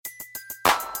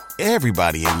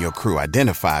Everybody in your crew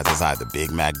identifies as either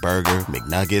Big Mac Burger,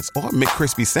 McNuggets, or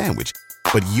McCrispy Sandwich.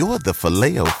 But you're the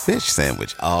Filet-O-Fish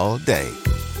Sandwich all day.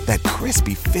 That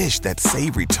crispy fish, that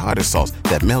savory tartar sauce,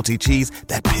 that melty cheese,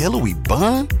 that pillowy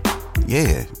bun.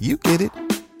 Yeah, you get it.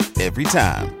 Every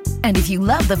time. And if you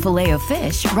love the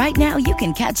Filet-O-Fish, right now you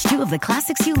can catch two of the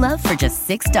classics you love for just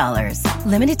 $6.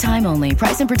 Limited time only.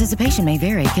 Price and participation may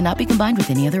vary. Cannot be combined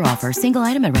with any other offer. Single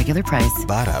item at regular price.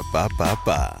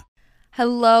 Ba-da-ba-ba-ba.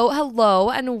 Hello,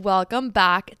 and welcome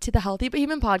back to the Healthy But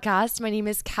Human podcast. My name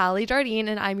is Callie Jardine,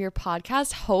 and I'm your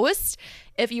podcast host.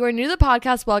 If you are new to the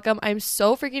podcast, welcome. I'm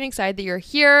so freaking excited that you're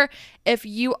here. If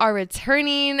you are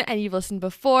returning and you've listened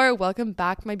before, welcome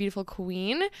back, my beautiful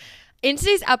queen. In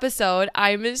today's episode,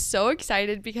 I'm so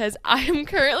excited because I am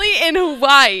currently in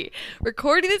Hawaii,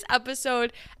 recording this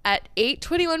episode at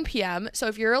 8:21 p.m. So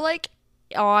if you're like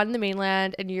on the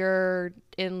mainland and you're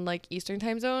in like Eastern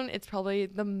time zone, it's probably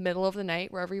the middle of the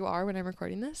night wherever you are when I'm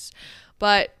recording this.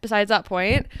 But besides that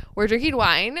point, we're drinking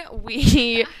wine.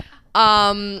 We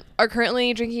are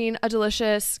currently drinking a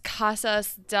delicious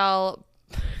Casas del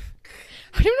I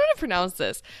don't even know how to pronounce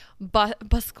this.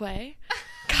 Bosque.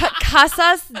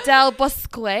 Casas del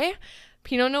Bosque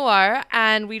Pinot Noir,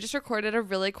 and we just recorded a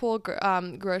really cool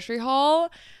grocery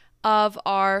haul of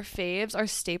our faves, our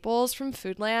staples from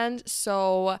Foodland.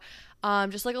 So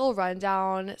just like a little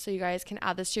rundown so you guys can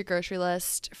add this to your grocery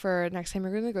list for next time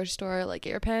you're going to the grocery store. Like,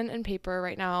 get your pen and paper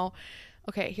right now.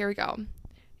 Okay, here we go.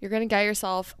 You're going to get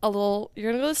yourself you're going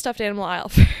to go to the stuffed animal aisle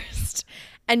first,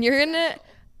 and you're going to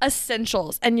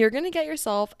essentials, and you're going to get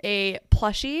yourself a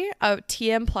plushie, a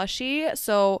TM plushie.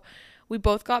 So we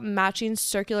both got matching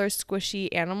circular squishy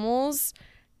animals.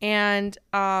 And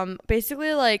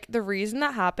basically, like, the reason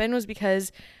that happened was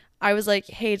because I was like,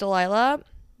 hey, Delilah,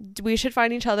 we should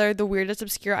find each other the weirdest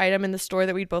obscure item in the store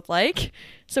that we'd both like.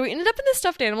 So we ended up in the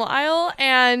stuffed animal aisle,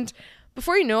 and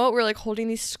before you know it, we're like holding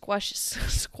these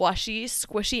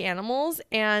squishy animals.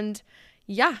 And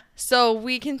yeah, so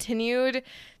we continued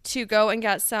to go and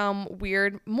get some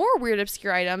more weird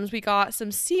obscure items. We got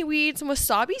some seaweed, some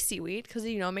wasabi seaweed, because,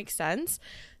 you know, it makes sense.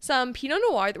 Some Pinot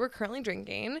Noir that we're currently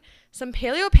drinking, some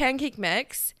paleo pancake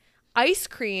mix, ice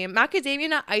cream, macadamia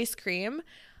nut ice cream,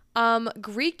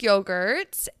 Greek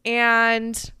yogurt,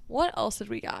 and what else did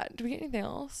we get? Did we get anything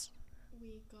else?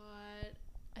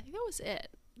 I think that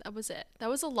was it. That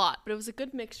was a lot, but it was a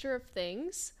good mixture of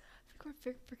things. I think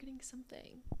we're forgetting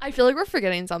something. I feel like we're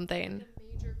forgetting something. Like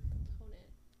a major component.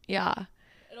 Yeah.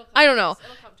 I don't know.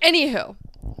 Anywho,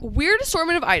 weird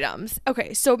assortment of items.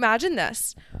 Okay, so imagine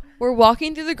this. We're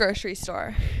walking through the grocery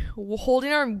store,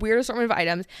 holding our weird assortment of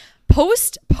items,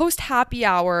 post happy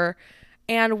hour,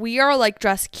 and we are like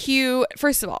dressed cute.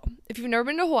 First of all, if you've never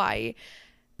been to Hawaii,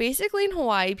 basically in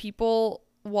Hawaii, people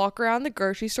walk around the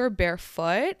grocery store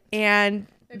barefoot, and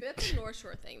maybe that's a North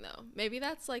Shore thing, though. Maybe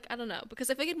that's like, I don't know, because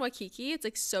I feel like in Waikiki it's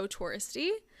like so touristy,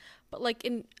 but like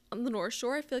on the North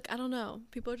Shore, I feel like, I don't know,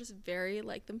 people are just very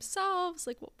like themselves,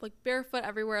 like barefoot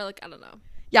everywhere. Like, I don't know.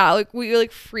 Yeah, like we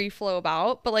like free flow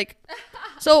about, but like,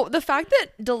 so the fact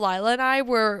that Delilah and I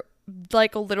were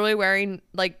like literally wearing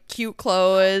like cute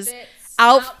clothes,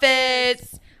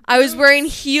 outfits. I was wearing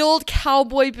heeled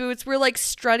cowboy boots. We're like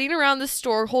strutting around the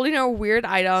store, holding our weird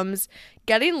items,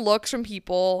 getting looks from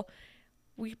people.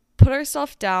 We put our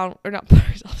stuff down,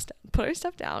 put our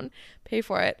stuff down, pay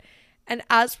for it. And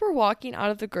as we're walking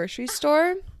out of the grocery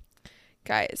store,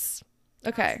 guys,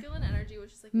 okay.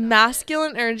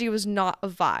 Masculine energy was not a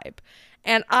vibe.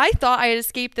 And I thought I had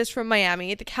escaped this from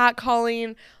Miami, the cat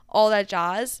calling, all that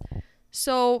jazz.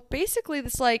 So basically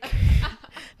this like,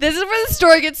 this is where the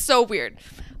story gets so weird.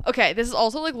 Okay, this is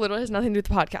also like literally has nothing to do with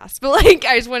the podcast, but like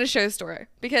I just want to share the story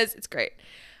because it's great.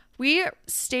 We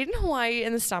stayed in Hawaii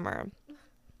in the summer,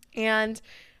 and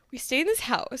we stayed in this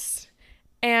house,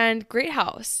 and great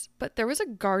house, but there was a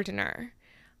gardener,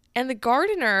 and the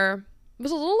gardener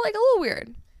was a little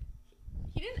weird.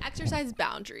 He didn't exercise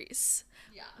boundaries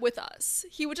with us.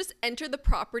 He would just enter the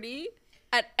property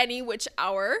at any which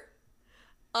hour.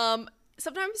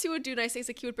 Sometimes he would do nice things,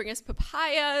 like he would bring us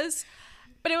papayas,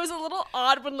 but it was a little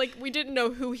odd when like we didn't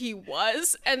know who he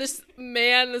was, and this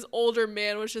older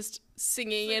man was just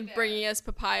singing and bringing us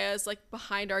papayas like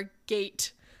behind our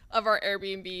gate of our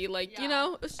Airbnb, like, you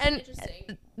know, it was just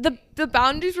interesting. The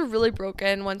boundaries were really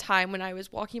broken one time when I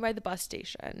was walking by the bus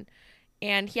station,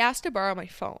 and he asked to borrow my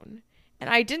phone, and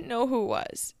I didn't know who it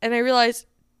was, and I realized,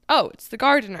 oh, it's the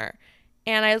gardener,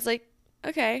 and I was like,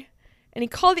 okay. And he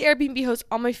called the Airbnb host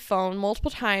on my phone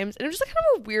multiple times, and it was just like kind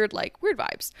of a weird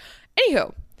vibes.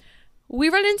 Anywho, we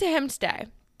run into him today.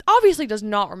 Obviously does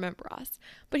not remember us,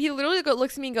 but he literally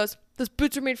looks at me and goes, "Those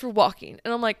boots are made for walking."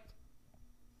 And I'm like,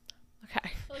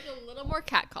 okay. Like a little more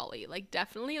catcally, like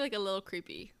definitely like a little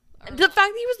creepy. The fact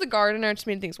that he was the gardener just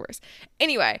made things worse.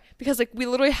 Anyway, because like we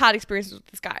literally had experiences with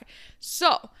this guy.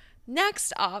 So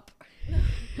next up,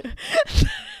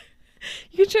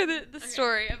 you can share the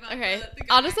story about the guy.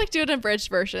 I'll just like do an abridged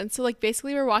version. So like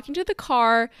basically we're walking to the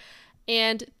car,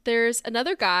 and there's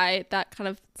another guy that kind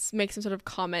of makes some sort of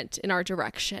comment in our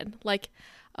direction, like,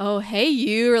 "Oh, hey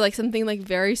you," or like something like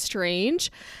very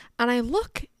strange. And I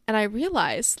look and I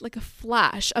realize, like a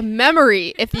flash, a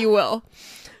memory, if you will,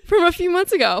 from a few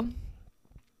months ago.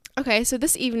 Okay, so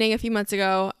this evening, a few months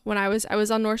ago, when I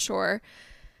was on North Shore,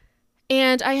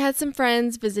 and I had some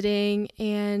friends visiting,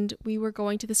 and we were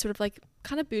going to this sort of like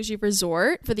kind of bougie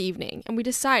resort for the evening. And we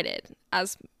decided,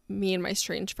 as me and my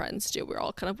strange friends do, we're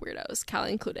all kind of weirdos,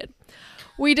 Callie included,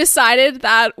 we decided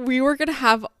that we were going to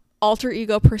have alter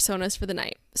ego personas for the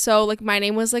night. So like my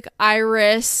name was like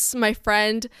Iris. My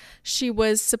friend, she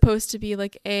was supposed to be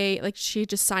like she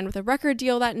just signed with a record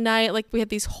deal that night. Like we had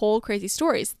these whole crazy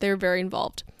stories. They were very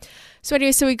involved. So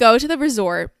anyway, so we go to the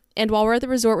resort, and while we're at the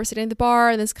resort, we're sitting at the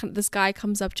bar, and this guy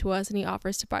comes up to us and he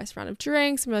offers to buy us a round of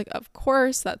drinks, and we're like, of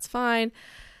course, that's fine.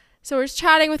 So we're just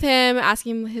chatting with him,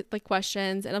 asking him like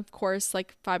questions, and of course,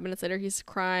 like 5 minutes later, he's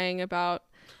crying about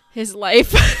his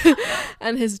life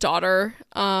and his daughter.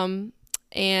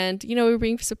 And you know, we were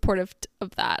being supportive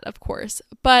of that, of course.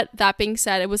 But that being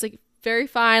said, it was like very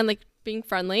fine, like being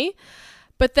friendly.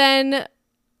 But then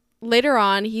later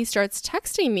on, he starts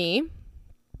texting me,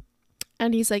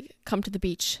 and he's like, "Come to the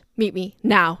beach, meet me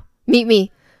now, meet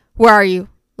me. Where are you?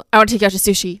 I want to take you out to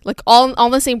sushi." Like all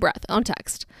in the same breath on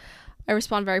text. I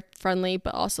respond very friendly,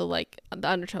 but also like the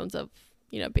undertones of,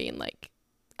 you know, being like,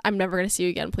 "I'm never going to see you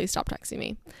again. Please stop texting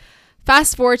me."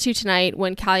 Fast forward to tonight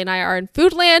when Callie and I are in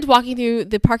Foodland walking through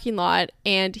the parking lot,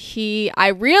 and I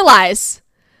realize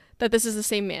that this is the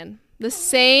same man. The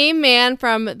same man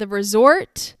from the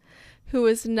resort who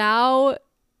is now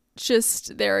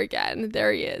just there again.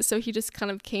 There he is. So he just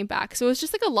kind of came back. So it was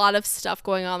just like a lot of stuff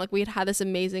going on. Like we had this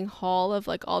amazing haul of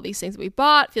like all these things that we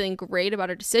bought, feeling great about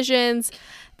our decisions,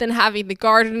 then having the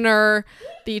gardener,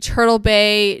 the Turtle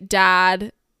Bay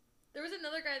dad. There was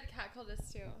another guy that cat called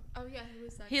us too. Oh yeah, who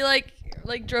was that? He like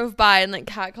drove by and like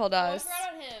cat called us. I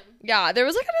forgot about him. Yeah, there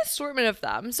was like an assortment of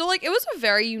them. So like it was a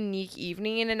very unique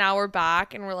evening, and now we're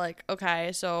back and we're like,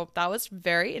 okay, so that was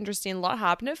very interesting. A lot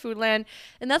happened at Foodland,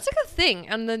 and that's like a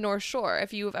thing on the North Shore.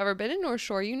 If you've ever been in North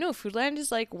Shore, you know Foodland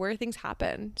is like where things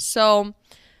happen. So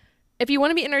if you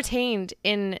want to be entertained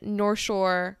in North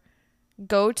Shore,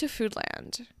 go to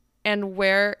Foodland and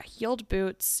wear heeled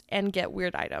boots and get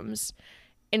weird items.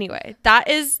 Anyway, that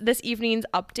is this evening's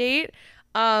update.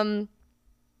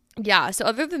 Yeah, so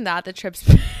other than that, the trip's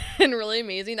been really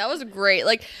amazing. That was great.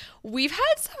 Like, we've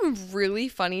had some really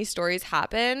funny stories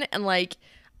happen, and like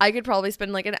I could probably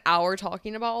spend like an hour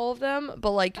talking about all of them,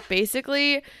 but like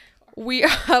basically we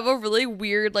have a really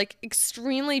weird, like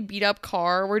extremely beat up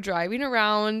car. We're driving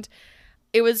around.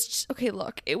 It was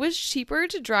cheaper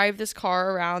to drive this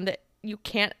car around that you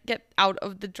can't get out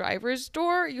of the driver's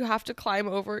door. You have to climb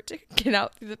over to get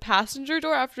out through the passenger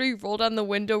door after you roll down the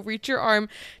window, reach your arm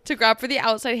to grab for the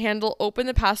outside handle, open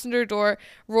the passenger door,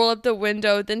 roll up the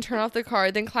window, then turn off the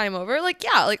car, then climb over. Like,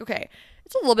 yeah, like, okay,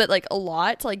 it's a little bit like a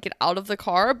lot to like get out of the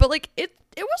car, but like it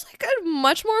was like a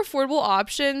much more affordable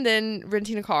option than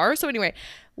renting a car. So anyway,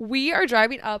 we are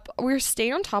driving up, we're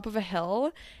staying on top of a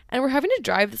hill, and we're having to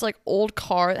drive this like old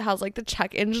car that has like the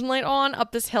check engine light on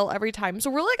up this hill every time. So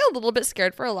we're like a little bit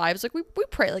scared for our lives. Like we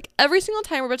pray like every single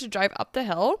time we're about to drive up the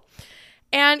hill.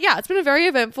 And yeah, it's been a very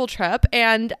eventful trip.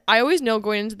 And I always know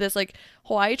going into this, like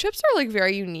Hawaii trips are like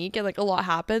very unique, and like a lot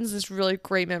happens. There's really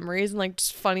great memories and like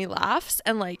just funny laughs,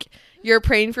 and like you're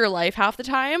praying for your life half the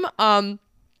time.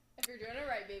 If you're doing it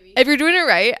right, baby. If you're doing it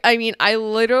right, I mean, I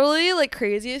literally, like,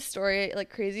 craziest,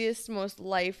 most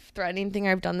life-threatening thing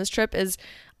I've done this trip is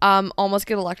almost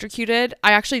get electrocuted.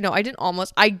 I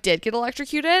did get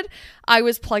electrocuted. I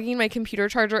was plugging my computer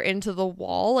charger into the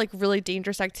wall, like, really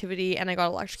dangerous activity, and I got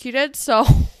electrocuted, so...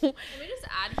 Let me just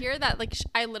add here that, like,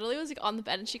 I literally was, like, on the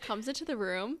bed, and she comes into the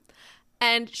room,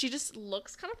 and she just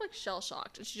looks kind of, like,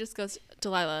 shell-shocked, and she just goes,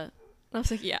 "Delilah." And I was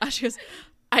like, "Yeah." She goes,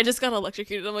 "I just got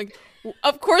electrocuted." I'm like,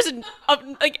 of course,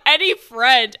 like any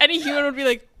friend, any human would be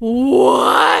like,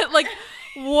 "What? Like,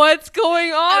 what's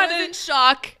going on?" I was in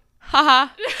shock.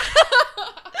 Haha.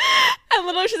 And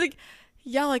literally she's like,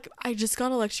 "Yeah, like I just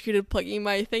got electrocuted plugging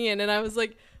my thing in." And I was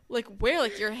like, where?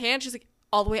 Like your hand? She's like,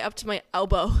 "All the way up to my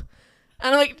elbow."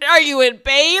 And I'm like, "Are you in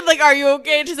pain? Like, are you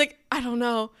okay?" And she's like, "I don't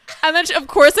know." And then of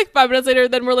course, like 5 minutes later,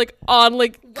 then we're like on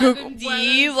like Google,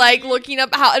 like looking up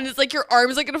how, and it's like your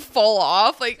arm's like gonna fall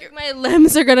off. Like my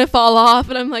limbs are gonna fall off,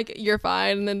 and I'm like, "You're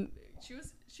fine." And then she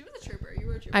was She was a trooper. You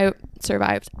were a trooper. I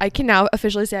survived. I can now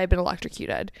officially say I've been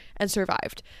electrocuted and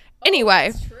survived.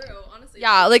 Anyway. That's true, honestly.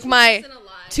 Yeah, like my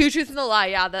Two two truths and a lie.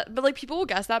 Yeah, but like people will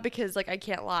guess that because like I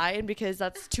can't lie and because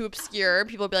that's too obscure.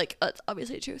 People will be like, oh, it's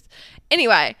obviously the truth.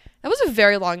 Anyway, that was a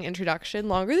very long introduction,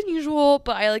 longer than usual,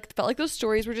 but I like felt like those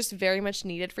stories were just very much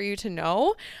needed for you to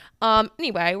know.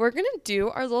 Anyway, we're gonna do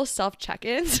our little self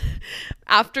check-ins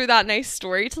after that nice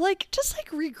story to like just like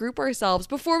regroup ourselves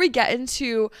before we get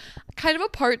into kind of a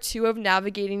part 2 of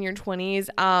navigating your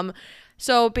 20s.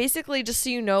 So basically, just so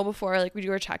you know, before like we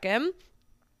do our check-in,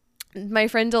 my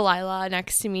friend Delilah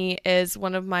next to me is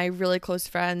one of my really close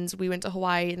friends. We went to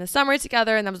Hawaii in the summer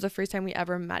together, and that was the first time we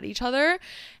ever met each other.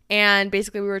 And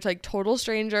basically we were like total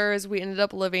strangers. We ended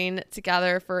up living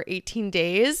together for 18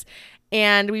 days,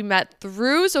 and we met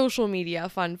through social media,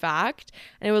 fun fact.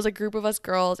 And it was a group of us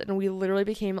girls, and we literally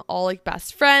became all like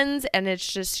best friends. And it's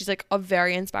just, she's like a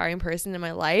very inspiring person in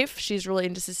my life. She's really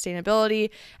into sustainability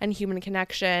and human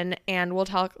connection, and we'll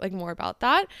talk like more about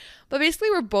that. But basically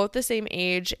we're both the same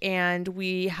age, and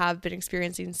we have been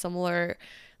experiencing similar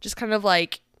just kind of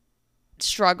like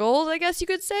struggles, I guess you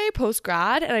could say,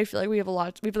 post-grad. And I feel like we've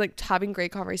been like having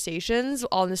great conversations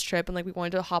on this trip, and like we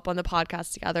wanted to hop on the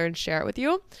podcast together and share it with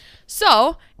you.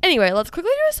 So anyway, let's quickly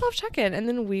do a self check-in and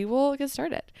then we will get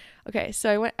started. Okay,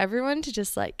 so I want everyone to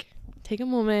just like take a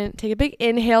moment, take a big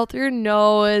inhale through your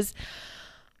nose,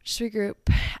 just regroup,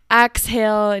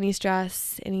 exhale any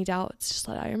stress, any doubts, just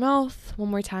let out your mouth.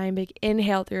 One more time, big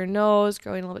inhale through your nose,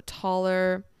 growing a little bit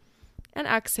taller. And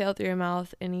exhale through your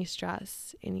mouth, any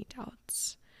stress, any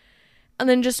doubts. And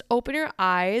then just open your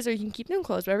eyes, or you can keep them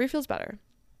closed, whatever feels better.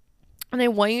 And I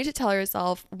want you to tell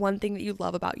yourself one thing that you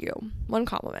love about you, one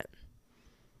compliment.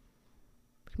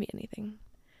 It can be anything.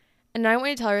 And now I want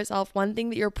you to tell yourself one thing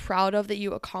that you're proud of that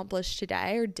you accomplished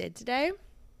today or did today.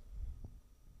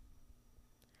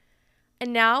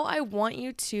 And now I want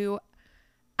you to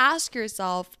ask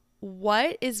yourself,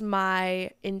 what is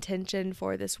my intention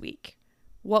for this week?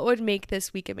 What would make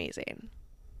this week amazing?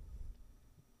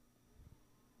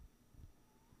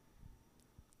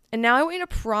 And now I want you to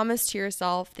promise to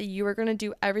yourself that you are going to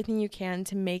do everything you can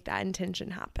to make that intention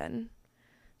happen.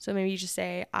 So maybe you just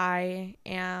say, I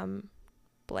am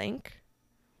blank.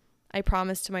 I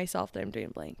promise to myself that I'm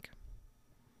doing blank.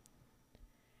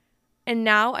 And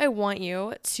now I want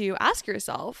you to ask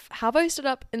yourself, have I stood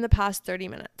up in the past 30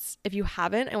 minutes? If you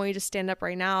haven't, I want you to stand up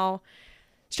right now.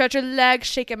 Stretch your legs,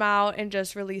 shake them out, and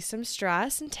just release some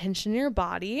stress and tension in your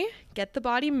body. Get the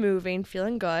body moving,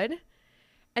 feeling good.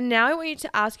 And now I want you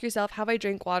to ask yourself, have I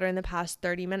drank water in the past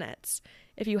 30 minutes?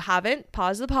 If you haven't,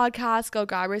 pause the podcast, go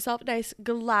grab yourself a nice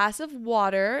glass of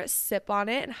water, sip on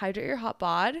it, and hydrate your hot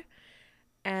bod.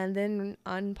 And then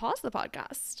unpause the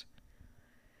podcast.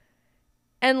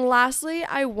 And lastly,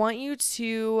 I want you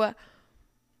to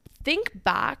think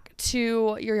back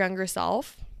to your younger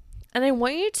self. And I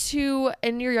want you to,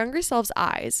 in your younger self's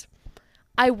eyes,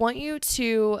 I want you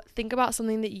to think about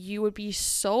something that you would be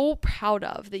so proud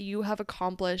of that you have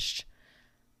accomplished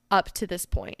up to this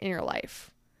point in your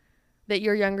life. That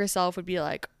your younger self would be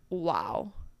like,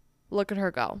 wow, look at her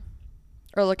go.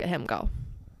 Or look at him go.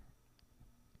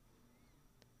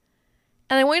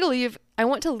 And I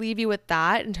want to leave you with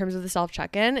that in terms of the self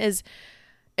check-in is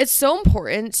it's so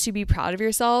important to be proud of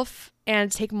yourself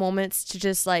and take moments to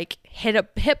just like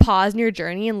hit pause in your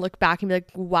journey and look back and be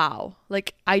like, wow,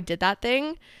 like I did that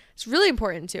thing. It's really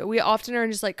important too. We often are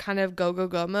in just like kind of go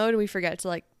mode, and we forget to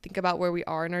like think about where we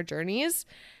are in our journeys.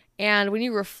 And when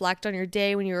you reflect on your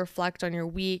day, when you reflect on your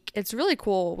week, it's really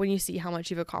cool when you see how much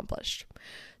you've accomplished.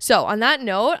 So on that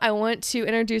note, I want to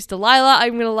introduce Delilah.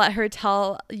 I'm going to let her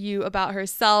tell you about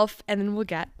herself, and then we'll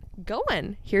get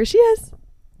going. Here she is.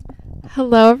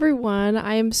 Hello, everyone.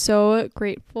 I am so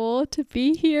grateful to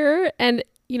be here. And,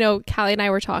 you know, Callie and I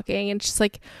were talking, and just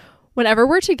like whenever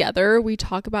we're together, we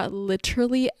talk about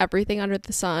literally everything under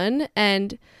the sun.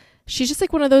 And she's just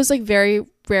like one of those like very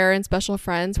rare and special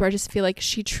friends where I just feel like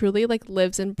she truly like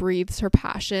lives and breathes her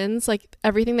passions, like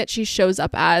everything that she shows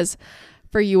up as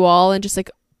for you all and just like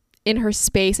in her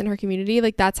space and her community.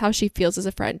 Like that's how she feels as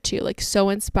a friend too. Like so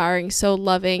inspiring, so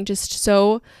loving, just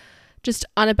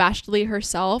unabashedly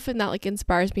herself, and that like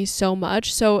inspires me so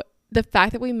much. So the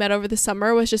fact that we met over the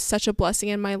summer was just such a blessing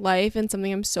in my life and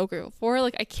something I'm so grateful for.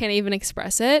 Like I can't even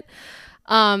express it.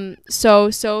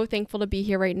 So thankful to be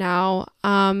here right now.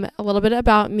 A little bit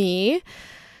about me.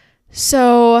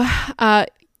 So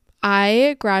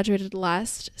I graduated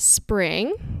last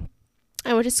spring.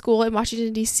 I went to school in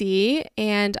Washington, D.C.,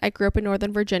 and I grew up in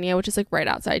Northern Virginia, which is like right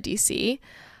outside D.C.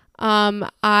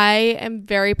 I am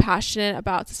very passionate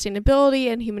about sustainability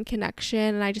and human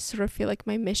connection, and I just sort of feel like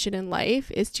my mission in life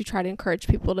is to try to encourage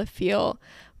people to feel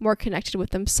more connected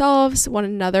with themselves, one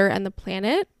another, and the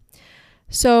planet.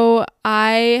 So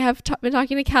I have been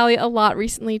talking to Callie a lot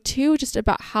recently too, just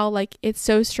about how like it's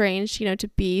so strange, you know, to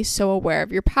be so aware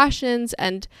of your passions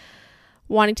and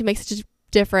wanting to make such a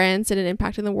difference and an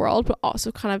impact in the world, but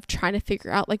also kind of trying to figure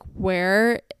out like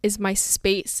where is my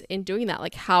space in doing that?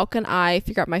 Like how can I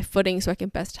figure out my footing so I can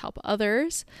best help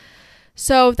others?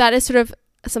 So that is sort of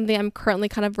something I'm currently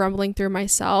kind of rumbling through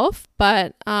myself,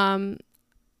 but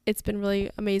it's been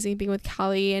really amazing being with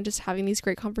Callie and just having these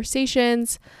great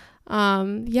conversations. So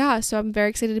I'm very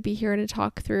excited to be here and to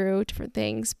talk through different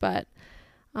things, but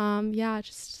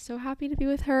just so happy to be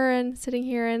with her and sitting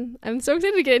here, and I'm so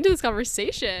excited to get into this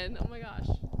conversation. Oh my gosh.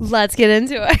 Let's get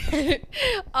into it.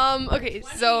 Okay,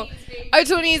 so our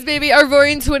 20s, baby, our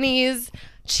roaring 20s.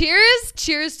 Cheers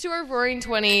to our roaring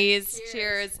 20s.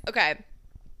 Cheers. Okay,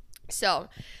 so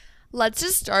let's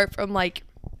just start from like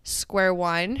square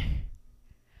one.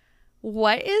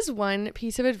 What is one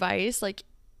piece of advice like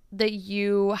that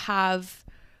you have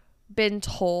been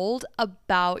told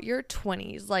about your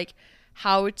 20s, like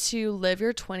how to live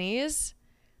your 20s,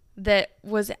 that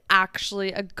was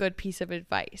actually a good piece of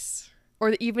advice,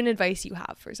 or even advice you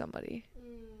have for somebody?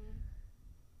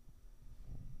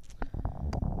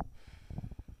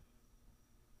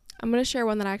 I'm going to share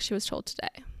one that I actually was told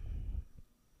today.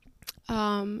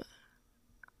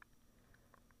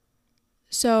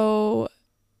 So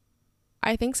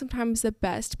I think sometimes the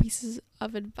best pieces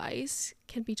of advice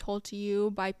can be told to you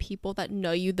by people that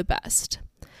know you the best.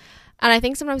 And I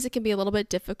think sometimes it can be a little bit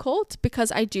difficult,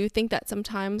 because I do think that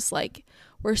sometimes like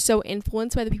we're so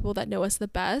influenced by the people that know us the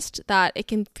best that it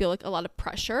can feel like a lot of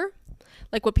pressure,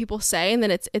 like what people say, and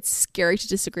then it's scary to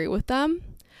disagree with them.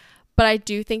 But I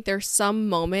do think there's some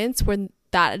moments when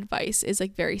that advice is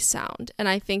like very sound. And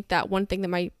I think that one thing that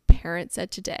my parents said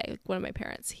today, like one of my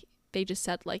parents, they just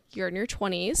said like, you're in your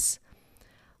 20s.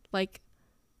 Like,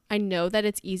 I know that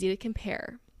it's easy to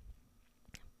compare,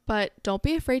 but don't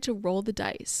be afraid to roll the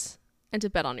dice and to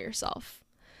bet on yourself.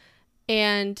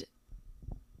 And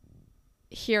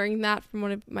hearing that from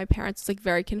one of my parents is like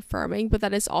very confirming, but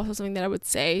that is also something that I would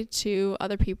say to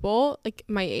other people like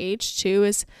my age too,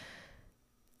 is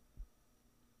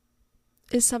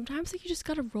sometimes like you just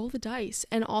gotta roll the dice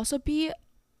and also be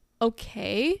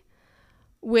okay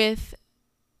with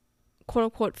quote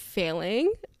unquote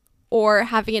failing or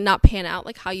having it not pan out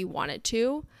like how you want it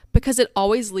to, because it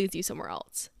always leads you somewhere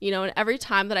else, you know. And every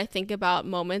time that I think about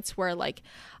moments where like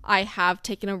I have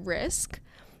taken a risk,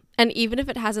 and even if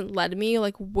it hasn't led me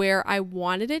like where I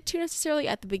wanted it to necessarily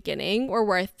at the beginning or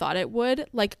where I thought it would,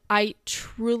 like I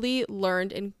truly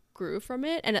learned and grew from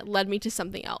it, and it led me to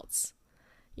something else,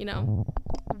 you know.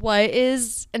 What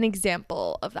is an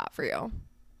example of that for you?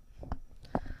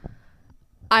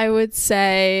 I would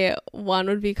say one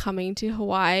would be coming to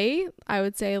Hawaii. I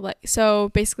would say like, so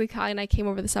basically Callie and I came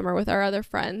over the summer with our other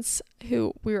friends,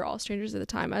 who we were all strangers at the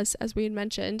time, as we had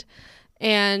mentioned.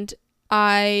 And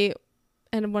I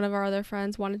and one of our other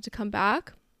friends wanted to come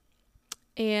back.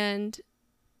 And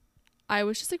I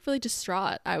was just like really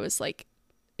distraught. I was like,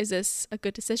 is this a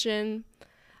good decision?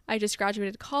 I just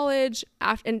graduated college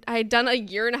and I had done a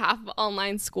year and a half of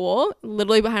online school,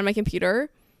 literally behind my computer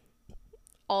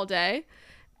all day.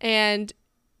 And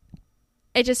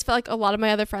it just felt like a lot of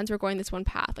my other friends were going this one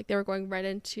path. Like they were going right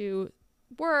into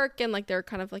work and like they're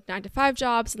kind of like 9-to-5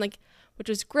 jobs, and like, which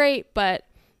was great. But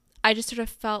I just sort of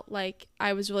felt like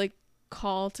I was really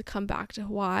called to come back to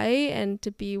Hawaii and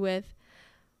to be with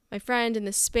my friend in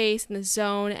this space, in this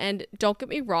zone. And don't get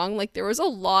me wrong, like there was a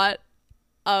lot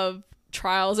of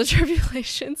trials and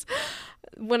tribulations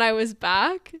when I was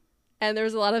back. And there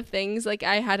was a lot of things like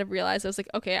I had to realize. I was like,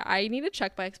 okay, I need to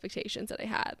check my expectations that I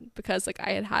had, because like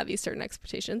I had these certain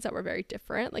expectations that were very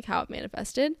different, like how it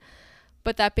manifested.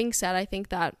 But that being said, I think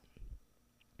that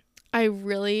I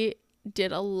really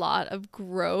did a lot of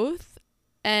growth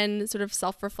and sort of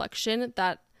self-reflection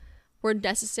that were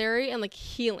necessary, and like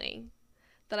healing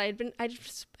that I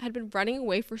just had been running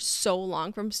away for so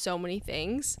long from so many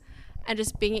things. And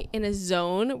just being in a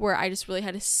zone where I just really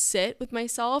had to sit with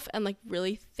myself and like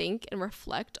really think and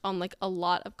reflect on like a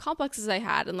lot of complexes I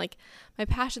had, and like my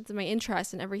passions and my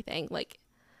interests and everything. Like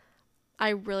I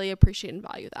really appreciate and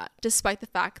value that, despite the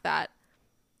fact that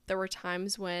there were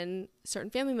times when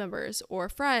certain family members or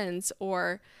friends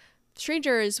or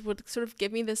strangers would sort of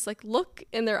give me this like look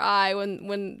in their eye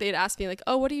when they'd ask me like,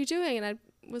 oh, what are you doing? And I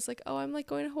was like, oh, I'm like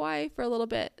going to Hawaii for a little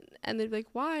bit. And they'd be like,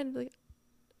 why? And I'd be like,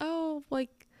 oh,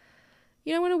 like,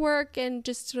 you know, I want to work and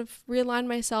just sort of realign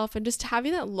myself. And just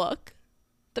having that look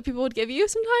that people would give you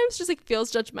sometimes just like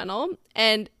feels judgmental,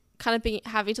 and kind of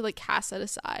having to like cast that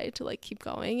aside to like keep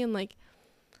going. And like,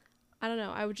 I don't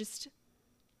know,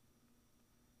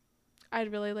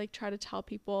 I'd really like try to tell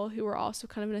people who are also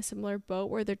kind of in a similar boat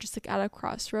where they're just like at a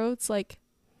crossroads, like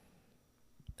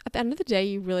at the end of the day,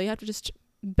 you really have to just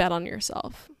bet on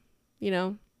yourself, you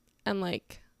know? And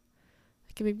like,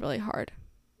 it can be really hard.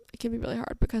 It can be really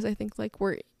hard because I think like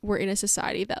we're in a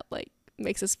society that like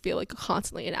makes us feel like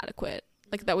constantly inadequate,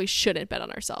 like that we shouldn't bet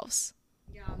on ourselves.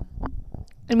 Yeah.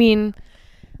 I mean,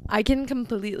 I can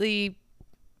completely,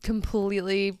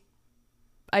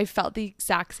 I felt the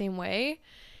exact same way,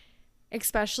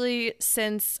 especially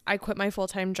since I quit my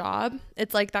full-time job.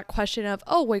 It's like that question of,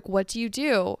 oh, like, what do you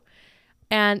do?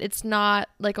 And it's not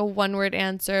like a one-word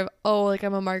answer of, oh, like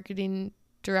I'm a marketing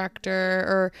director,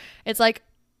 or it's like,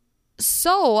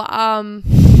 so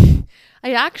I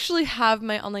actually have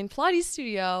my online Pilates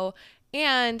studio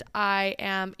and I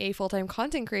am a full-time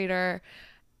content creator.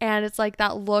 And it's like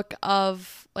that look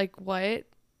of like, what?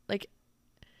 Like,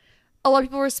 a lot of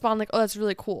people respond like, oh, that's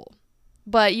really cool.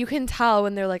 But you can tell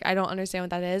when they're like, I don't understand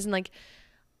what that is. And like,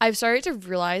 I've started to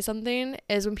realize something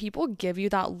is when people give you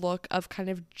that look of kind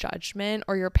of judgment,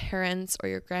 or your parents or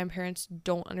your grandparents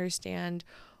don't understand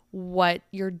what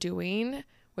you're doing,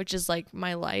 which is like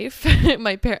my life.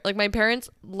 my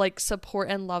parents like support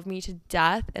and love me to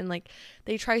death, and like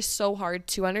they try so hard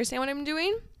to understand what I'm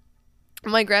doing.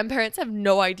 My grandparents have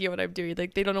no idea what I'm doing.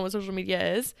 Like, they don't know what social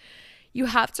media is. You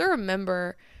have to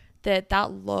remember that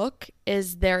that look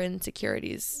is their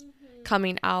insecurities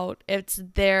coming out. It's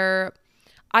their,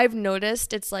 I've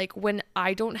noticed it's like when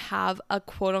I don't have a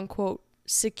quote unquote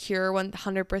secure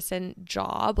 100%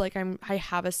 job, like I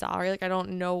have a salary, like I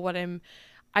don't know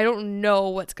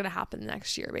what's going to happen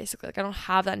next year, basically. Like, I don't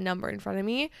have that number in front of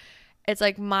me. It's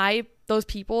like those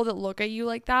people that look at you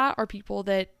like that are people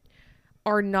that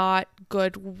are not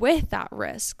good with that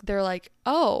risk. They're like,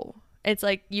 oh, it's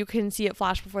like you can see it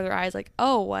flash before their eyes, like,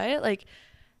 oh, what? Like,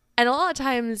 and a lot of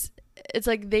times it's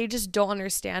like they just don't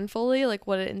understand fully like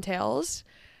what it entails.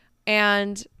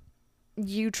 And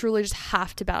you truly just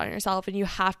have to bet on yourself, and you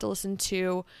have to listen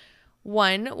to,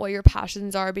 one, what your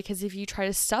passions are, because if you try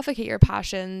to suffocate your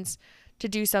passions to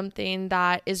do something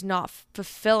that is not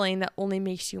fulfilling, that only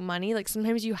makes you money, like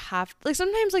sometimes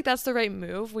like that's the right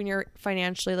move when you're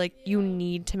financially like you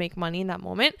need to make money in that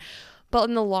moment. But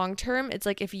in the long term, it's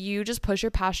like if you just push your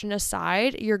passion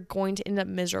aside, you're going to end up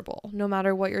miserable no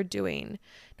matter what you're doing,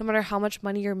 no matter how much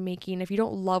money you're making. If you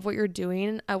don't love what you're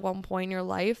doing at one point in your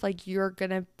life, like you're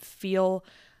gonna feel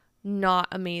not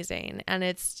amazing. And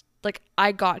it's like,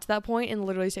 I got to that point in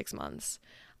literally 6 months.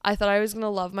 I thought I was going to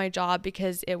love my job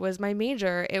because it was my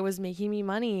major. It was making me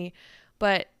money.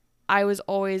 But I was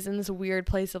always in this weird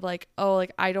place of like, oh,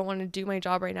 like I don't want to do my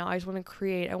job right now. I just want to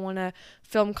create. I want to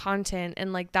film content.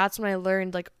 And like, that's when I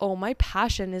learned like, oh, my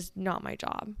passion is not my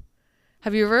job.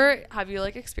 Have you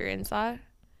like experienced that?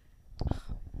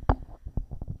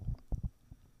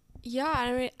 Yeah,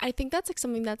 I mean, I think that's like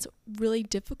something that's really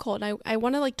difficult. And I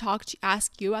want to like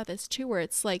ask you about this too, where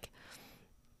it's like,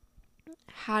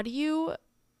 how do you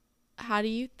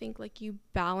think like you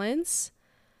balance,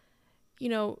 you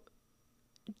know,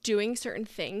 doing certain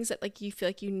things that like you feel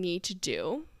like you need to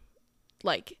do,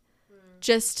 like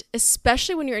just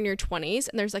especially when you're in your 20s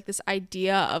and there's like this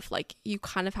idea of like you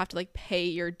kind of have to like pay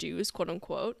your dues, quote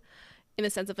unquote, in the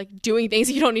sense of like doing things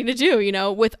you don't need to do, you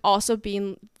know, with also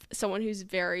being someone who's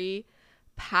very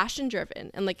passion driven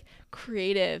and like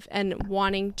creative and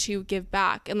wanting to give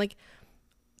back. And like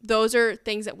those are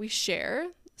things that we share.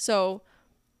 So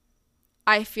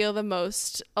I feel the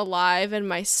most alive in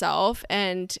myself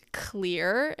and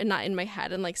clear and not in my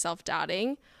head and like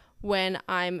self-doubting when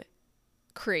I'm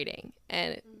creating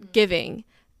and giving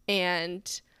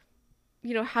and,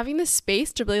 you know, having the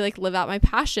space to really like live out my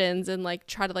passions and like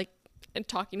try to like, and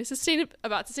talking to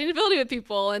about sustainability with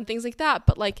people and things like that.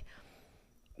 But like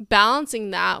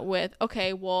balancing that with,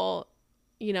 okay, well,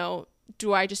 you know,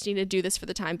 do I just need to do this for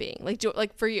the time being?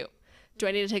 Like for you, do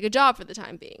I need to take a job for the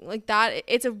time being? Like that,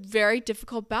 it's a very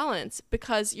difficult balance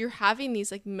because you're having these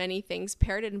like many things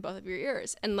parroted in both of your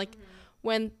ears. And like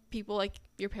when people like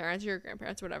your parents or your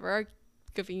grandparents or whatever are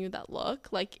giving you that look,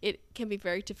 like it can be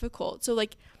very difficult. So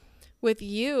like with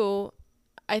you,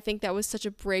 I think that was such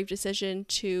a brave decision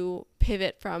to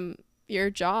pivot from your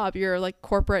job, your like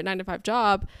corporate 9-to-5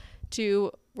 job,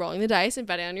 to rolling the dice and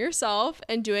betting on yourself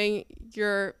and doing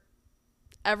your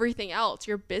everything else,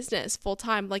 your business full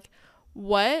time. Like,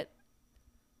 what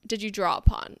did you draw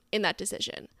upon in that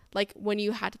decision? Like when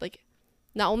you had to like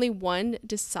not only one,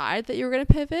 decide that you were going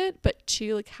to pivot, but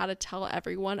two, like how to tell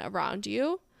everyone around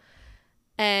you.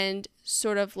 and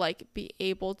sort of like be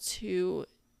able to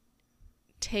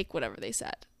take whatever they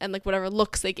said and like whatever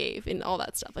looks they gave and all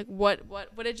that stuff. Like what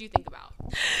did you think about?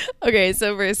 Okay,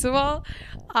 so first of all,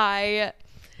 I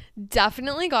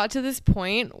definitely got to this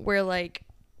point where like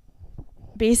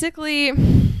basically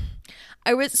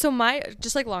I was so my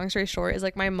just like long story short is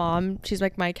like my mom, she's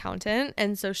like my accountant,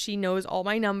 and so she knows all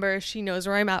my numbers, she knows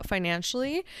where I'm at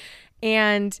financially,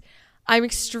 and I'm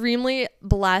extremely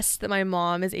blessed that my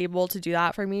mom is able to do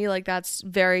that for me. Like that's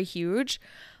very huge.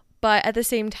 But at the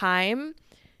same time,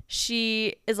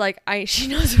 she is like she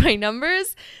knows my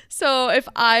numbers. So if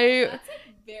that's like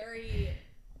very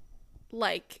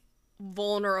like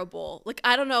vulnerable. Like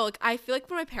I don't know, like I feel like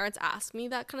when my parents ask me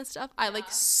that kind of stuff, I like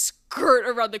skirt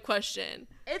around the question.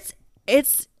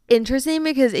 It's interesting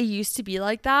because it used to be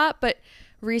like that, but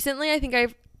recently I think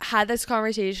I've had this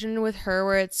conversation with her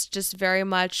where it's just very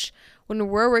much when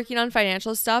we're working on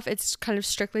financial stuff, it's kind of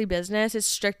strictly business. It's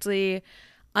strictly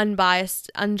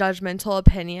unbiased, unjudgmental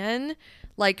opinion.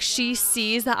 Like she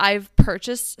sees that I've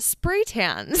purchased spray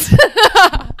tans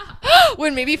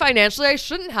when maybe financially I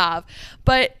shouldn't have.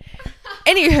 But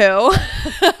anywho,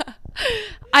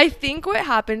 I think what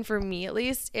happened for me at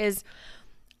least is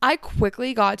I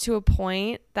quickly got to a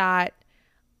point that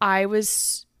I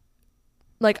was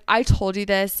like, I told you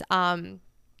this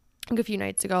like a few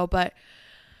nights ago, but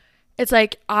it's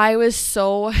like I was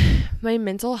so my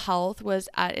mental health was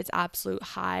at its absolute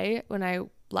high when I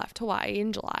left Hawaii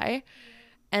in July.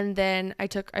 And then I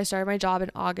started my job in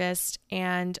August,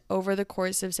 and over the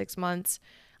course of 6 months,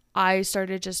 I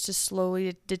started just to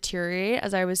slowly deteriorate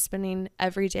as I was spending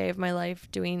every day of my life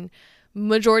doing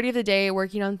majority of the day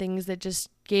working on things that just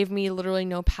gave me literally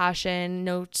no passion,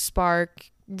 no spark,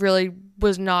 really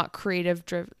was not creative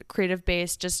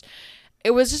based. Just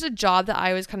it was just a job that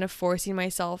I was kind of forcing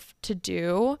myself to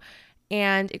do.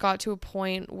 And it got to a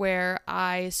point where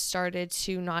I started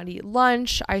to not eat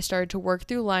lunch. I started to work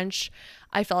through lunch.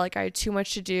 I felt like I had too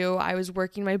much to do. I was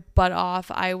working my butt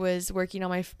off. I was working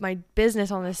on my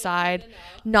business on the side,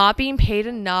 not being paid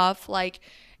enough. Like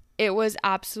it was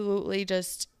absolutely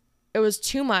just, it was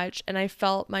too much. And I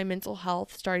felt my mental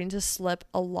health starting to slip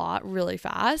a lot really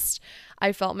fast.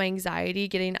 I felt my anxiety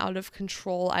getting out of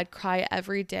control. I'd cry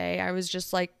every day. I was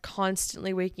just like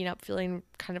constantly waking up feeling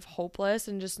kind of hopeless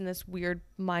and just in this weird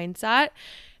mindset.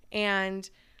 And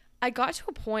I got to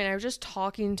a point, I was just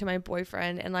talking to my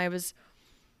boyfriend, and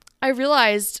I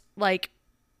realized like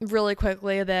really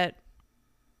quickly that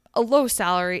a low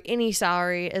salary, any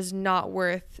salary, is not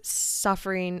worth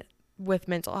suffering with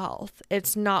mental health.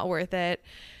 It's not worth it.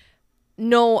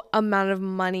 No amount of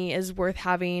money is worth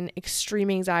having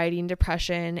extreme anxiety and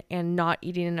depression and not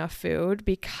eating enough food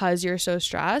because you're so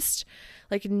stressed.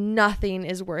 Like nothing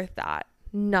is worth that.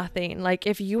 Nothing. Like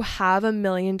if you have $1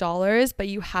 million, but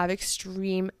you have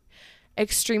extreme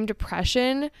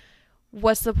depression,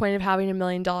 what's the point of having $1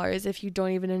 million if you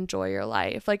don't even enjoy your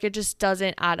life? Like it just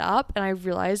doesn't add up. And I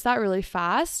realized that really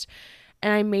fast.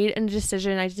 And I made a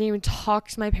decision. I didn't even talk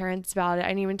to my parents about it. I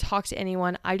didn't even talk to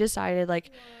anyone. I decided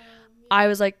like, I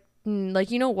was like,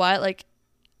 you know what? Like,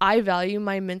 I value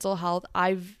my mental health.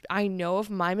 I know if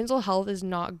my mental health is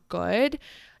not good,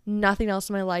 nothing else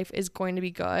in my life is going to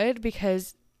be good,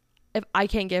 because if I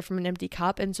can't give from an empty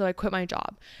cup. And so I quit my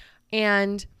job,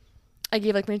 and I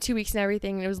gave like my 2 weeks and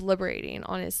everything, and it was liberating,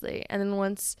 honestly. And then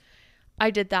once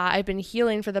I did that, I've been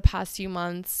healing for the past few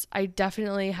months. I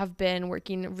definitely have been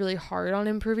working really hard on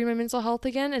improving my mental health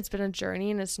again. It's been a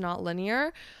journey and it's not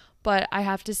linear, but I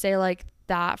have to say like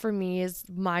that for me is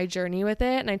my journey with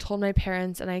it. And I told my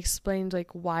parents and I explained like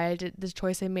why I did the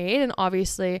choice I made. And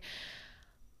obviously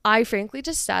I frankly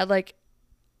just said like,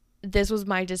 this was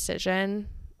my decision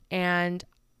and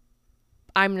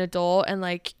I'm an adult, and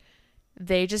like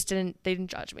they didn't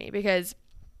judge me, because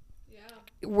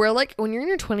we're like, when you're in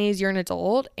your 20s, you're an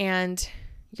adult and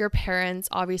your parents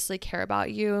obviously care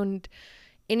about you. And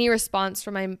any response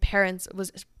from my parents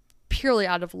was purely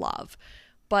out of love.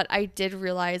 But I did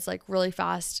realize like really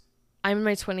fast, I'm in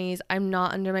my 20s. I'm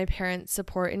not under my parents'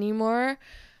 support anymore.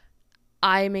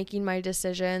 I'm making my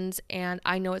decisions and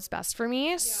I know it's best for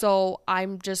me. Yeah. So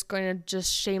I'm just going to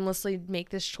just shamelessly make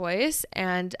this choice,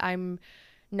 and I'm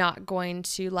not going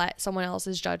to let someone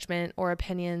else's judgment or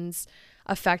opinions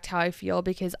affect how I feel,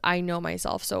 because I know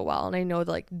myself so well, and I know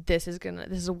that like this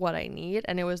is what I need,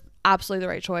 and it was absolutely the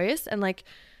right choice. And like,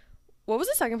 what was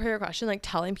the second part of your question? Like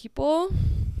telling people?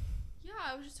 Yeah,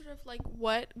 I was just sort of like,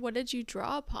 what did you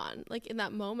draw upon like in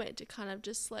that moment to kind of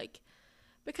just like,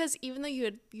 because even though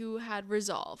you had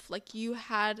resolve, like you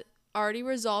had already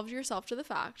resolved yourself to the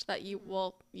fact that you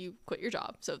quit your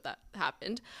job, so that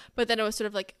happened. But then it was sort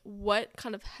of like, what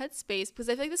kind of headspace, because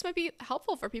I feel like this might be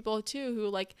helpful for people too who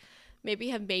like maybe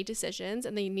have made decisions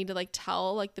and they need to like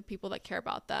tell like the people that care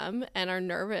about them and are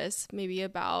nervous maybe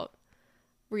about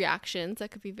reactions that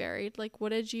could be varied. Like, what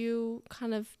did you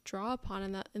kind of draw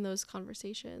upon in those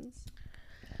conversations?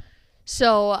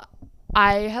 So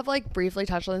I have like briefly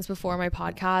touched on this before in my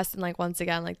podcast, and like once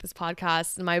again, like this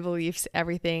podcast and my beliefs,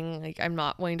 everything, like I'm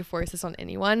not wanting to force this on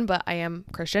anyone, but I am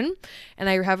Christian and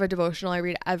I have a devotional I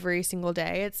read every single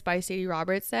day. It's by Sadie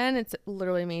Robertson. It's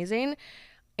literally amazing.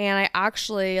 And I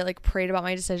actually like prayed about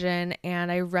my decision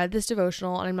and I read this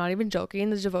devotional, and I'm not even joking.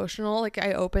 The devotional, like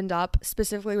I opened up,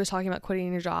 specifically was talking about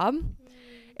quitting your job.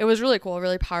 It was really cool,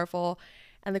 really powerful.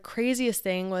 And the craziest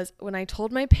thing was when I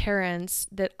told my parents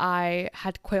that I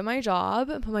had quit my job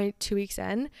and put my 2 weeks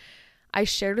in, I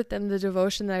shared with them the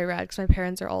devotion that I read because my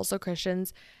parents are also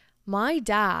Christians. My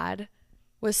dad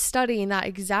was studying that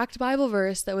exact Bible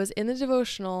verse that was in the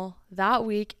devotional that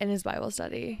week in his Bible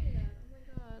study.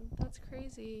 That's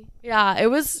crazy. Yeah, it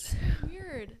was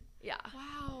weird. Yeah.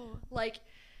 Wow. Like,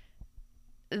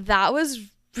 that was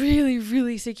really,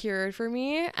 really secured for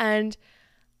me. And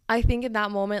I think in that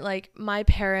moment, like, my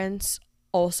parents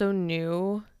also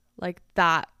knew, like,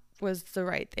 that was the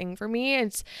right thing for me.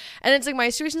 It's like my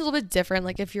situation is a little bit different.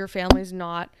 Like, if your family's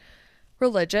not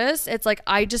religious, it's like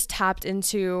I just tapped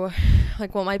into,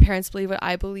 like, what my parents believe, what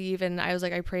I believe. And I was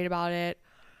like, I prayed about it.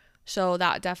 So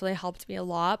that definitely helped me a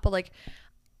lot. But, like,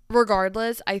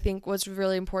 regardless, I think what's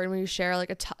really important when you share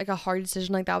like a hard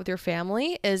decision like that with your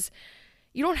family is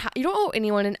you don't owe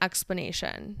anyone an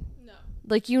explanation. No.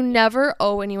 Like, you never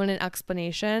owe anyone an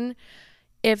explanation.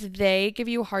 If they give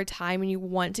you a hard time and you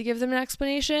want to give them an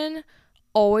explanation,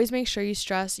 always make sure you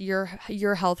stress your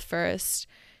health first.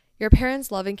 Your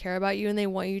parents love and care about you and they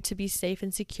want you to be safe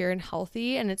and secure and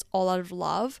healthy, and it's all out of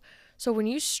love. So when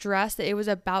you stress that it was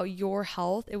about your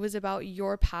health, it was about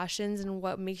your passions and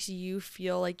what makes you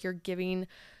feel like you're giving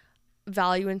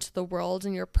value into the world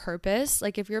and your purpose.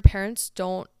 Like, if your parents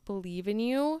don't believe in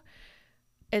you,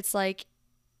 it's like,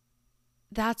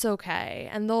 that's okay.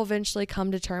 And they'll eventually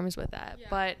come to terms with it. Yeah.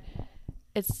 But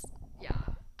it's, yeah.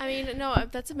 I mean, no,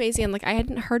 that's amazing. And like, I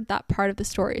hadn't heard that part of the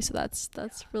story. So that's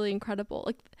really incredible.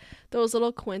 Like, those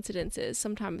little coincidences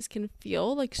sometimes can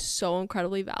feel like so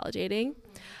incredibly validating.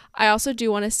 I also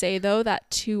do want to say, though, that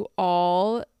to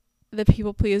all the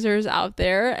people pleasers out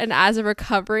there, and as a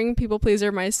recovering people pleaser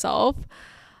myself,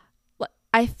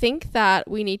 I think that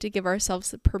we need to give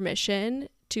ourselves the permission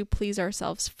to please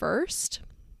ourselves first.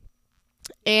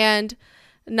 And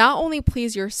not only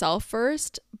please yourself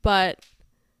first, but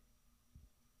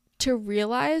to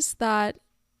realize that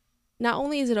not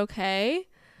only is it okay,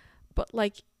 but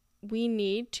like, we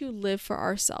need to live for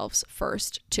ourselves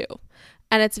first too.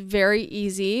 And it's very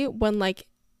easy when like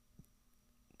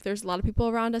there's a lot of people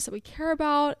around us that we care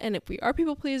about, and if we are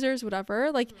people pleasers,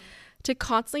 whatever, like to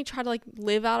constantly try to like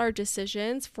live out our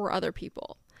decisions for other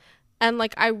people. And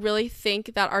like, I really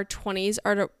think that our 20s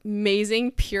are an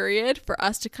amazing period for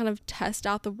us to kind of test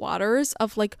out the waters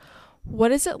of like,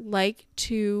 what is it like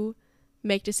to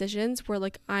make decisions where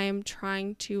like I am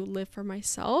trying to live for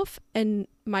myself and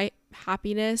my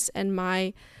happiness and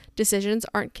my decisions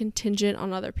aren't contingent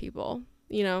on other people,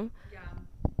 you know?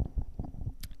 Yeah.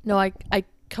 No, I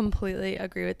completely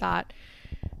agree with that.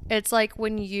 It's like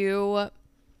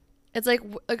it's like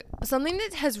something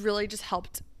that has really just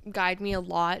helped guide me a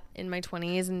lot in my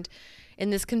 20s and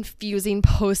in this confusing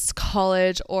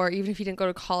post-college, or even if you didn't go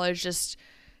to college, just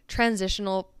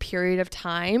transitional period of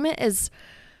time, is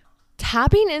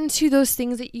tapping into those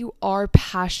things that you are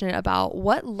passionate about.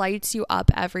 What lights you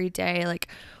up every day? Like,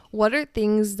 what are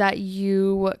things that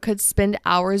you could spend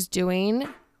hours doing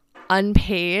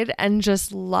unpaid and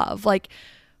just love? Like,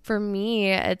 for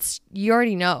me, you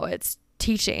already know, it's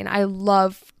teaching. I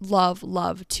love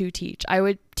to teach. I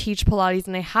would teach Pilates,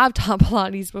 and I have taught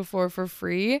Pilates before for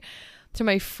free to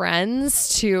my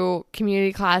friends, to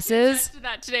community classes. We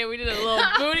that today. We did a little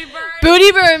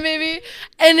booty burn, maybe.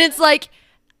 And it's like,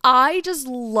 I just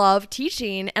love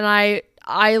teaching, and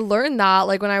I learned that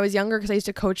like when I was younger because I used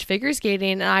to coach figure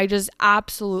skating, and I just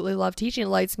absolutely love teaching. It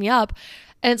lights me up.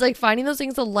 And it's like finding those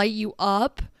things that light you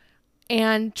up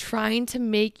and trying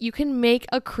to you can make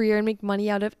a career and make money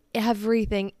out of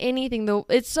everything, anything. Though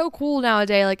it's so cool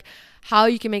nowadays, like how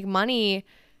you can make money.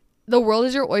 The world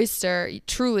is your oyster,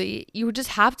 truly. You just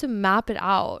have to map it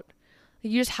out.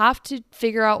 You just have to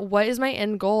figure out what is my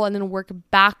end goal and then work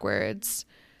backwards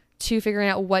to figuring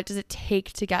out what does it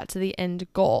take to get to the end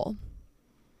goal.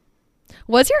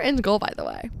 What's your end goal, by the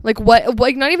way? Like, what,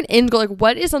 like, not even end goal, like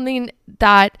what is something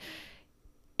that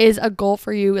is a goal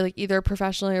for you, like either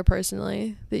professionally or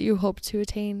personally, that you hope to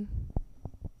attain?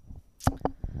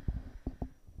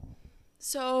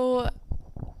 So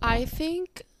I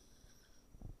think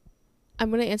I'm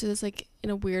going to answer this like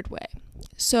in a weird way.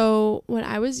 So when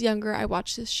I was younger, I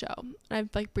watched this show, and I've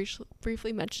like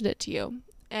briefly mentioned it to you,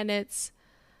 and it's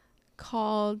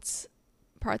called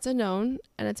Parts Unknown,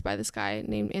 and it's by this guy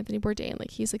named Anthony Bourdain.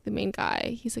 Like, he's like the main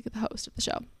guy. He's like the host of the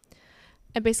show.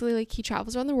 And basically, like, he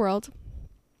travels around the world,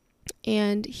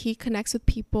 and he connects with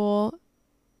people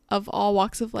of all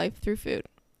walks of life through food.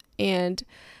 And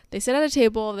they sit at a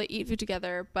table, they eat food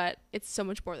together, but it's so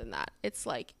much more than that. It's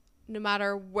like, no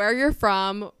matter where you're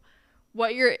from,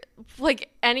 what you're like,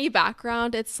 any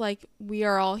background, it's like we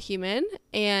are all human.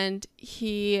 And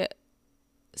he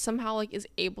somehow like is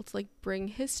able to like bring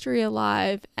history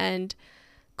alive and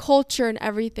culture and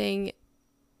everything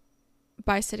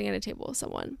by sitting at a table with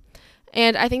someone.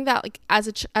 And I think that like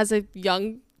as a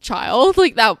young child,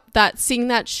 like that seeing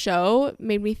that show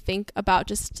made me think about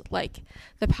just like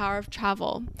the power of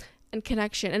travel and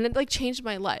connection, and it like changed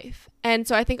my life. And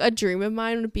so I think a dream of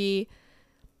mine would be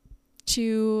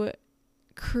to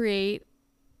create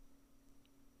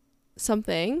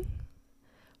something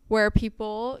where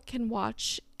people can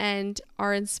watch and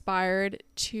are inspired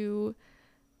to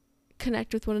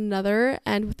connect with one another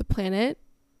and with the planet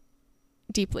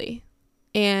deeply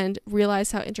and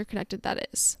realize how interconnected that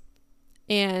is.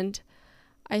 And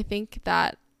I think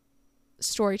that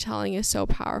storytelling is so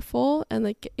powerful, and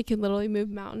like it can literally move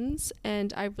mountains,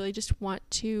 and I really just want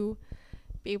to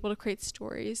be able to create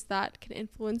stories that can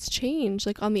influence change,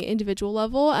 like on the individual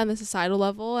level and the societal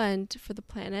level and for the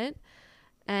planet.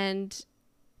 And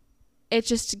it's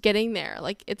just getting there,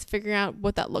 like it's figuring out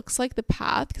what that looks like, the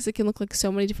path, because it can look like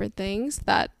so many different things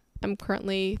that I'm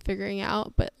currently figuring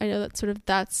out. But I know that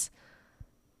that's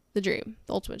the dream,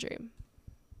 the ultimate dream,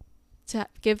 to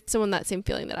give someone that same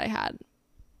feeling that I had,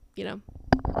 you know.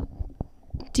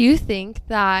 Do you think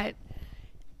that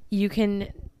you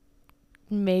can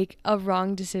make a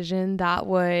wrong decision that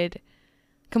would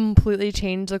completely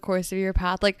change the course of your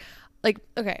path? Like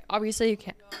okay, obviously you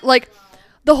can't. Like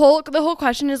the whole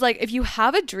question is like, if you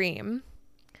have a dream,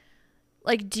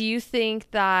 like, do you think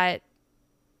that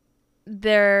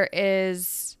there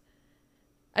is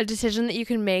a decision that you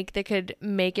can make that could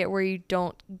make it where you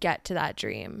don't get to that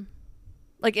dream?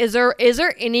 Like, is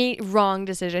there any wrong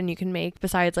decision you can make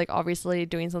besides like obviously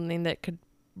doing something that could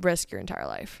risk your entire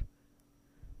life?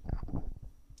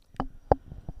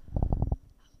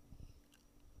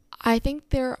 I think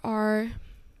there are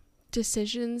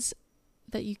decisions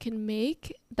that you can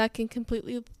make that can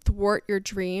completely thwart your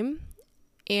dream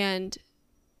and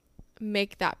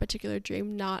make that particular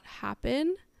dream not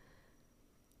happen.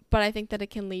 But I think that it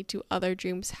can lead to other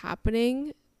dreams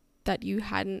happening that you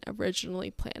hadn't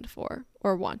originally planned for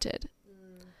or wanted.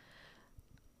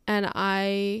 And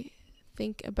I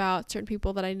think about certain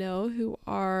people that I know who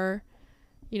are,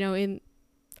 you know,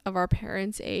 of our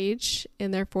parents' age,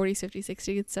 in their 40s, 50s,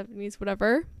 60s, 70s,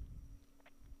 whatever,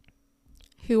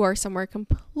 who are somewhere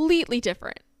completely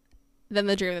different than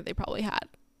the dream that they probably had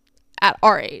at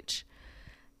our age,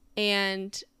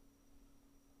 and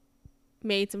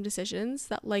made some decisions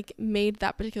that like made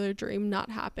that particular dream not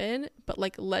happen, but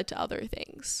like led to other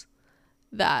things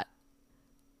that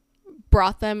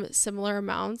brought them similar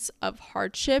amounts of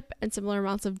hardship and similar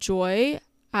amounts of joy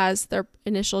as their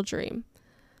initial dream.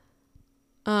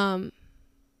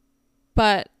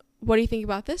 But what do you think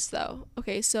about this though?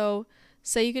 Okay, so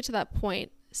say you get to that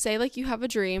point, say like you have a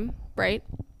dream, right?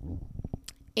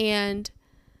 And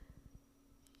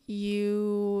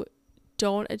you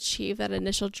don't achieve that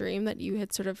initial dream that you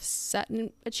had sort of set,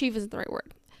 and achieve isn't the right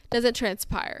word, doesn't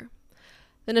transpire.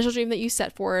 The initial dream that you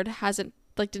set forward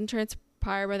didn't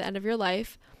transpire by the end of your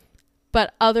life,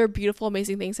 but other beautiful,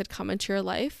 amazing things had come into your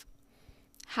life.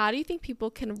 How do you think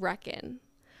people can reckon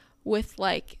with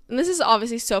like, and this is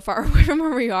obviously so far away from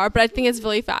where we are, but I think it's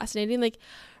really fascinating, like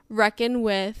reckon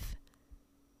with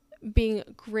being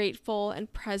grateful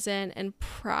and present and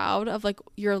proud of like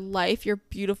your life, your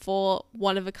beautiful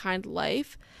one of a kind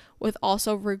life, with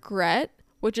also regret,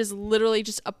 which is literally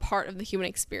just a part of the human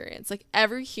experience. Like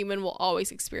every human will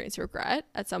always experience regret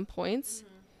at some points.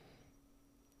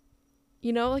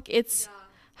 You know, like it's,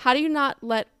 how do you not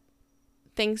let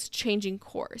things changing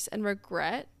course and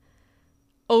regret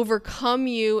overcome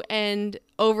you and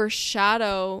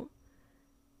overshadow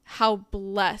how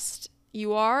blessed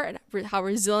you are and how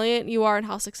resilient you are and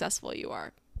how successful you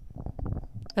are?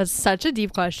 That's such a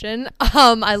deep question.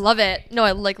 I love it. No,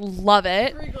 I like love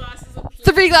it.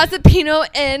 3 glasses of Pinot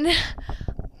in.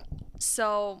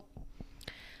 So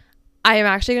I am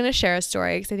actually going to share a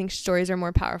story because I think stories are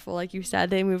more powerful. Like you said,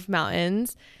 they move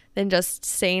mountains than just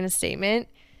saying a statement.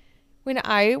 When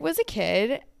I was a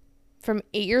kid, from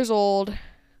 8 years old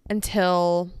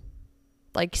until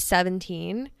like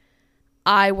 17,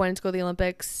 I wanted to go to the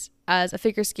Olympics as a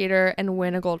figure skater and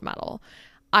win a gold medal.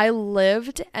 I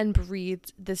lived and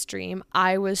breathed this dream.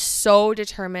 I was so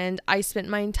determined. I spent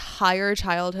my entire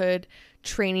childhood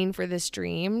training for this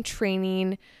dream,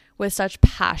 training with such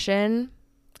passion.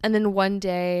 And then one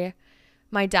day,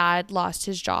 my dad lost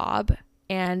his job,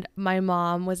 and my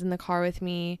mom was in the car with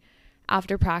me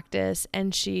after practice,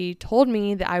 and she told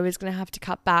me that I was going to have to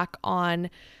cut back on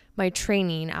my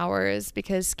training hours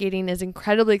because skating is an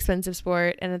incredibly expensive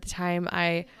sport. And at the time,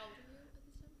 I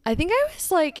think I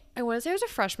was like, I want to say I was a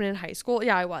freshman in high school.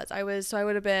 Yeah, I was. So I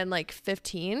would have been like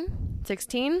 15,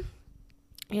 16.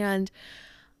 And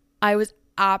I was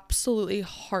absolutely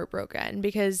heartbroken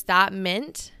because that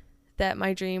meant that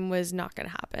my dream was not going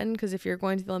to happen. Because if you're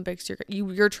going to the Olympics,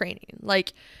 you're training.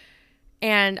 Like,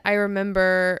 and I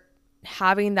remember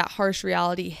having that harsh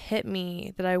reality hit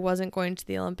me that I wasn't going to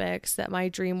the Olympics, that my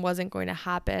dream wasn't going to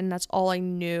happen. That's all I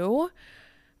knew.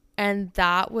 And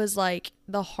that was like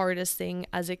the hardest thing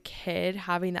as a kid,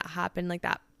 having that happen, like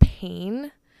that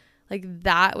pain. Like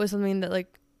that was something that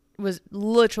like was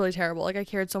literally terrible. Like I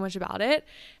cared so much about it.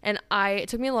 And it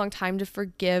took me a long time to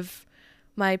forgive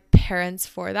my parents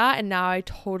for that. And now I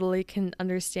totally can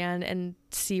understand and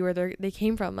see where they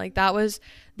came from. Like they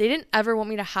didn't ever want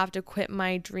me to have to quit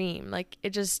my dream. Like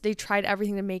they tried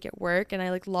everything to make it work. And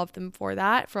I like love them for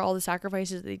that, for all the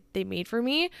sacrifices they made for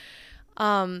me.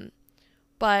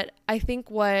 But I think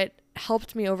what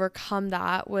helped me overcome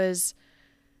that was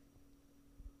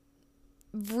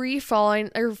falling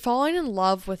in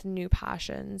love with new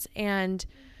passions. And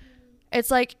it's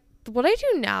like what I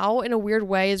do now in a weird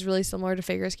way is really similar to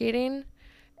figure skating.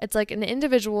 It's like an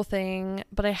individual thing,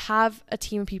 but I have a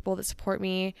team of people that support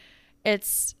me.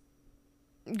 It's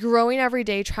growing every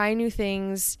day, trying new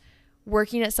things,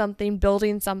 working at something,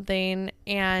 building something,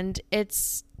 and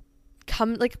it's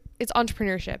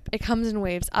entrepreneurship. It comes in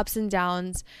waves, ups and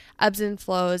downs, ebbs and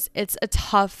flows. It's a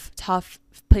tough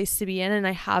place to be in, and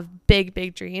I have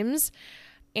big dreams,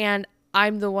 and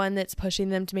I'm the one that's pushing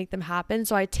them to make them happen.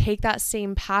 So I take that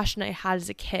same passion I had as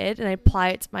a kid and I apply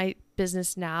it to my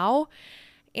business now.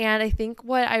 And I think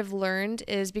what I've learned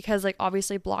is, because like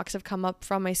obviously blocks have come up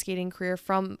from my skating career,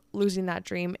 from losing that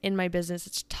dream in my business.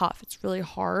 It's tough. It's really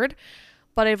hard.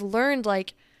 But I've learned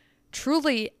like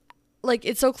truly, like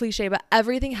it's so cliche, but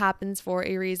everything happens for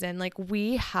a reason. Like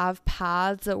we have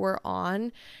paths that we're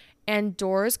on, and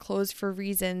doors close for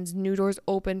reasons, new doors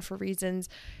open for reasons.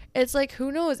 It's like,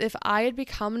 who knows, if I had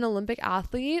become an Olympic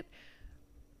athlete,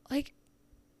 like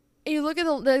you look at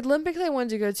the Olympics I wanted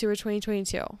to go to were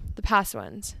 2022, the past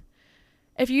ones.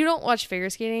 If you don't watch figure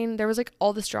skating, there was like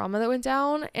all this drama that went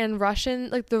down, and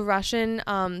the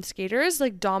Russian skaters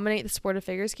like dominate the sport of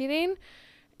figure skating.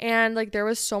 And like there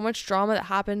was so much drama that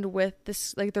happened with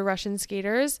this, like the Russian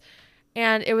skaters.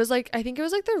 And it was like, I think it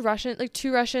was like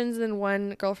two Russians and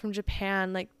one girl from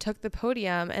Japan like took the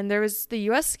podium. And there was the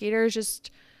US skaters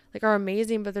just like are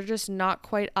amazing, but they're just not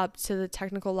quite up to the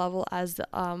technical level as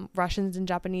the Russians and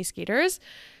Japanese skaters.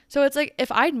 So it's like, if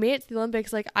I'd made it to the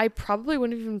Olympics, like I probably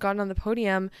wouldn't have even gotten on the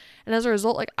podium. And as a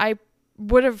result, like I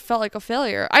would have felt like a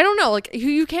failure. I don't know, like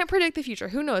you can't predict the future,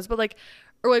 who knows, but like,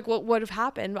 or like what would have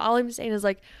happened. But all I'm saying is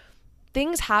like,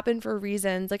 things happen for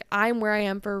reasons. Like I'm where I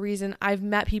am for a reason. I've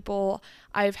met people,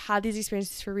 I've had these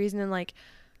experiences for a reason. And like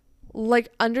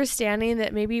understanding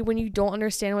that maybe when you don't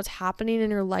understand what's happening in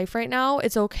your life right now,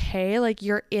 it's okay. Like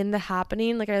you're in the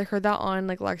happening. Like I heard that on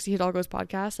like Lexi Hidalgo's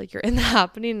podcast, like you're in the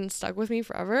happening, and stuck with me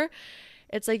forever.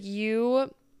 It's like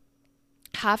you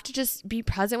have to just be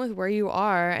present with where you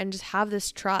are and just have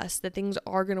this trust that things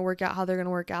are going to work out how they're going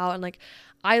to work out. And like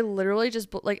I literally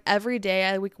just like every day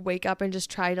I wake up and just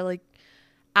try to like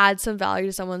add some value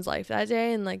to someone's life that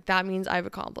day, and like that means I've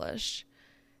accomplished.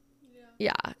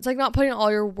 Yeah, it's like not putting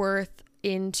all your worth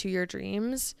into your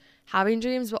dreams, having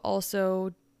dreams, but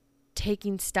also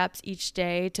taking steps each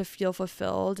day to feel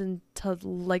fulfilled and to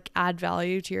like add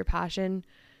value to your passion,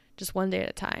 just one day at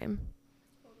a time.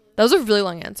 That was a really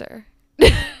long answer. No.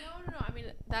 I mean,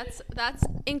 that's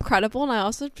incredible, and I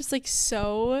also just like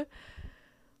so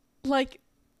like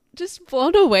just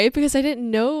blown away because I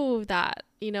didn't know that,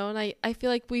 you know. And I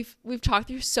feel like we've talked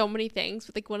through so many things,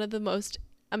 but like one of the most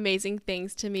amazing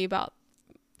things to me about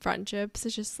friendships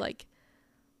is just like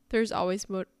there's always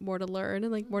more to learn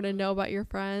and like more to know about your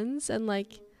friends, and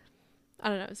like I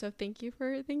don't know, so thanks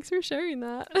for sharing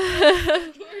that.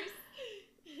 Of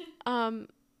course.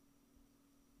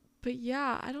 But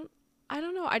yeah, I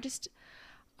don't know,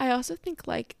 I also think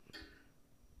like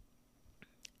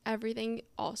everything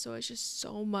also is just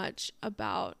so much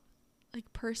about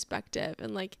like perspective,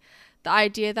 and like the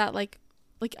idea that like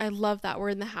I love that we're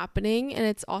in the happening, and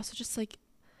it's also just like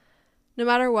no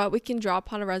matter what, we can draw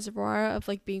upon a reservoir of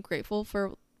like being grateful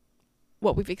for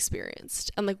what we've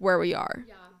experienced and like where we are,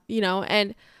 you know.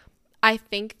 And I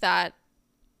think that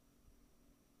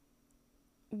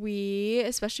we,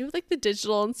 especially with like the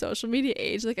digital and social media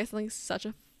age, like I sound like such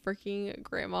a freaking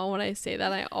grandma when I say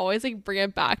that. I always like bring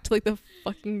it back to like the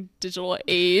fucking digital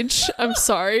age. I'm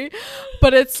sorry,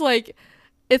 but it's like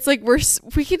we're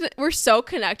so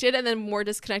connected and then more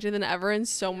disconnected than ever in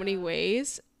so many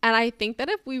ways. And I think that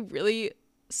if we really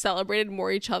celebrated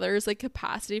more each other's like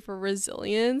capacity for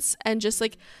resilience, and just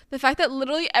like the fact that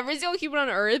literally every single human on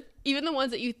earth, even the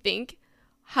ones that you think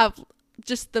have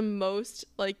just the most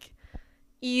like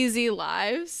easy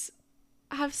lives,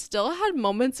 have still had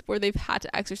moments where they've had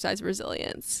to exercise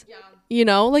resilience. You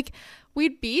know, like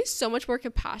we'd be so much more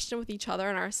compassionate with each other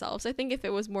and ourselves, I think, if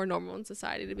it was more normal in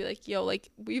society to be like, yo, like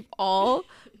we've all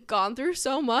gone through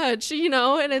so much, you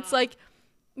know. And it's like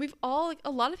we've all, like,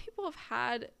 a lot of people have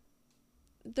had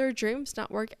their dreams not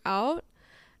work out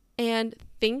and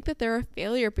think that they're a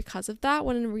failure because of that,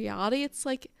 when in reality it's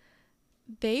like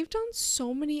they've done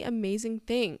so many amazing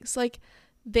things. Like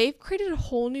they've created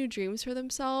whole new dreams for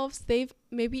themselves. They've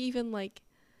maybe even like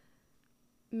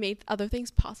made other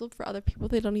things possible for other people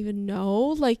they don't even know,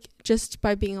 like just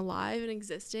by being alive and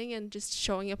existing and just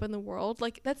showing up in the world.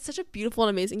 Like that's such a beautiful and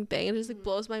amazing thing. It just like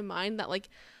blows my mind that like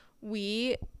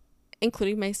we,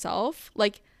 including myself,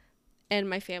 like, and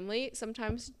my family,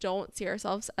 sometimes don't see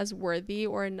ourselves as worthy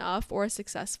or enough or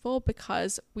successful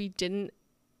because we didn't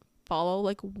follow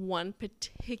like one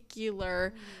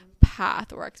particular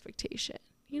path or expectation,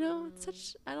 you know. It's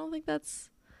such, I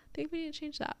think we need to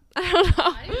change that. I don't know.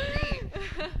 I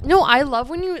agree. No, I love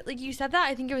when you said that.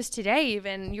 I think it was today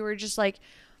even, you were just like,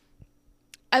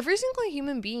 every single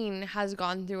human being has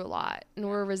gone through a lot and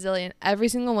we're resilient. Every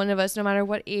single one of us, no matter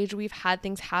what age, we've had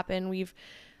things happen, we've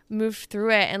moved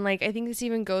through it. And like I think this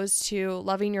even goes to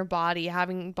loving your body,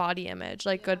 having body image,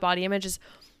 like good body image is,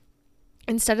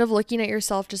 instead of looking at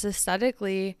yourself just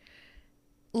aesthetically,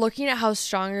 looking at how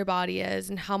strong your body is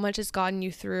and how much it's gotten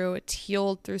you through. It's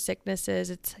healed through sicknesses,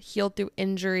 it's healed through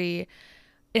injury,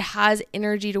 it has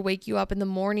energy to wake you up in the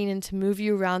morning and to move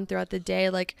you around throughout the day.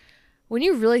 Like when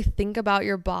you really think about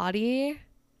your body,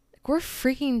 like, we're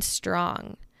freaking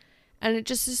strong. And it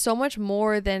just is so much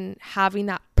more than having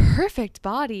that perfect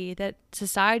body that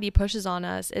society pushes on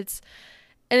us. It's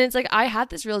like I had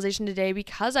this realization today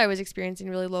because I was experiencing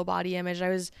really low body image. I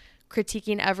was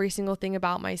critiquing every single thing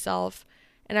about myself.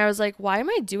 And I was like, why am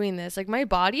I doing this? Like my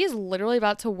body is literally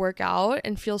about to work out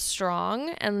and feel strong.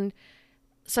 And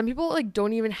some people like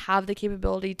don't even have the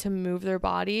capability to move their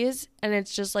bodies. And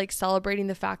it's just like celebrating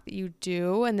the fact that you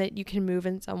do and that you can move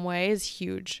in some way is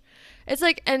huge. It's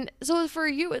like, and so for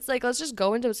you, it's like, let's just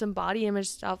go into some body image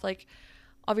stuff. Like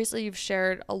obviously you've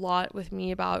shared a lot with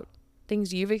me about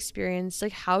things you've experienced.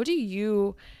 Like how do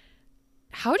you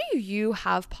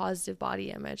have positive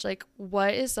body image? Like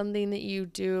what is something that you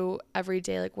do every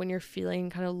day, like when you're feeling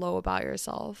kind of low about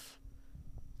yourself?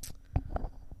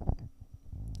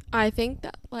 I think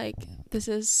that like this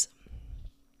is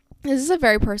a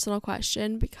very personal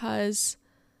question because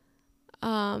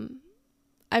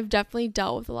I've definitely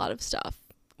dealt with a lot of stuff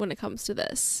when it comes to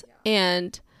this.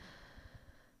 And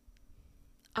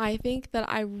I think that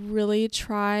I really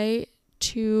try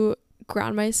to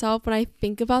ground myself when I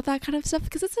think about that kind of stuff,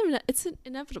 because it's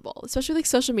inevitable, especially like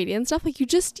social media and stuff. Like you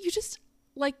just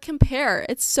like compare.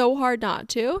 It's so hard not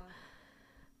to.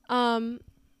 But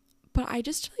I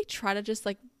just like try to just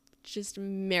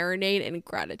marinate in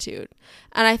gratitude.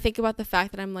 And I think about the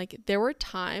fact that I'm like, there were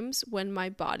times when my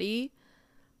body,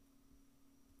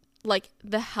 like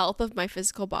the health of my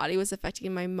physical body was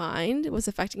affecting my mind, it was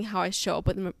affecting how I show up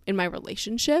in my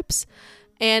relationships.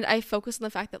 And I focus on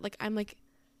the fact that like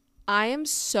I am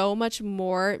so much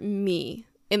more me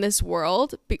in this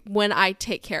world when I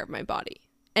take care of my body,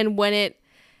 and when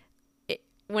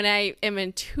when I am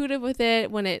intuitive with it,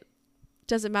 when it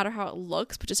doesn't matter how it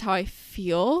looks but just how I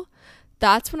feel.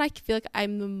 That's when I feel like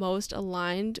I'm the most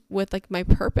aligned with like my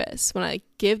purpose, when I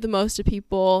give the most to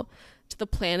people, to the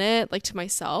planet, like to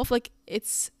myself. Like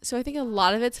it's, so I think a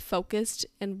lot of it's focused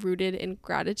and rooted in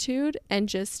gratitude, and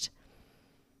just,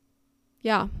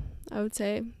 yeah, I would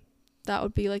say that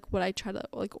would be like what I try to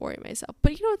like orient myself.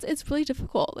 But you know, it's really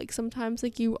difficult. Like sometimes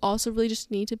like you also really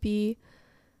just need to be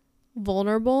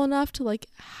vulnerable enough to like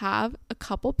have a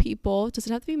couple people, it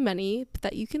doesn't have to be many, but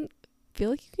that you can feel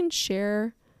like you can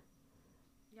share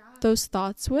those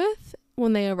thoughts with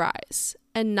when they arise.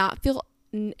 and not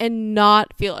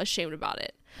feel ashamed about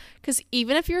it. Because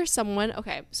even if you're someone,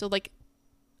 okay, so like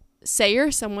say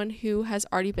you're someone who has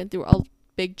already been through a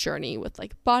big journey with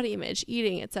like body image,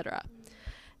 eating, etc.,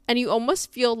 and you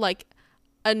almost feel like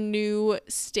a new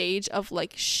stage of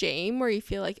like shame where you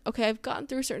feel like, okay, I've gotten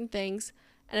through certain things,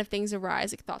 and if things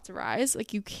arise, like thoughts arise,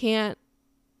 like you can't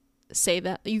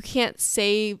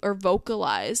say or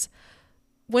vocalize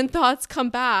when thoughts come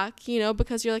back, you know,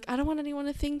 because you're like, I don't want anyone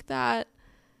to think that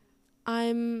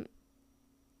I'm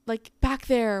like back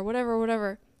there,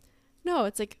 whatever. No,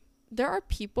 it's like there are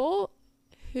people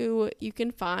who you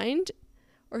can find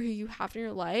or who you have in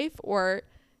your life, or,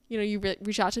 you know, you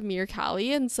reach out to me or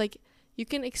Callie, and it's like you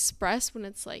can express when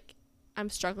it's like I'm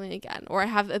struggling again, or I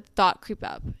have a thought creep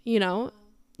up, you know,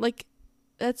 like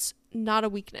that's not a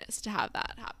weakness to have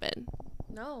that happen.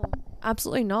 No,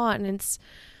 absolutely not. And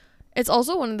it's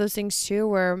also one of those things too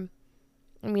where,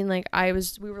 I mean, like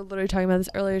we were literally talking about this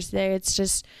earlier today.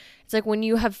 It's like when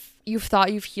you've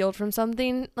thought you've healed from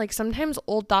something, like sometimes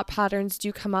old thought patterns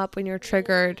do come up when you're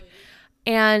triggered.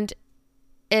 And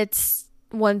it's,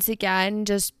 once again,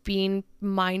 just being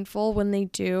mindful when they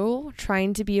do,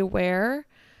 trying to be aware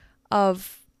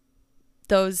of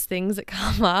those things that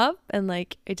come up and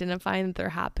like identifying that they're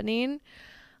happening,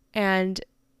 and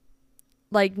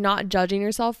like not judging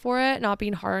yourself for it, not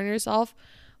being hard on yourself,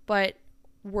 but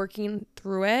working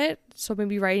through it. So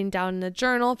maybe writing down in a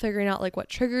journal, figuring out like what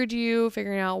triggered you,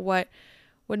 figuring out what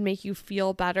would make you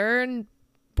feel better, and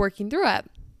working through it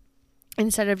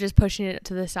instead of just pushing it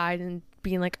to the side and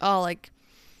being like, oh, like,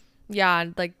 yeah,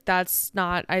 like that's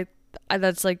not, I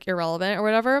that's like irrelevant or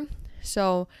whatever.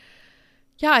 So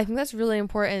yeah, I think that's really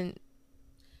important.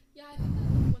 Yeah, I think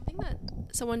that one thing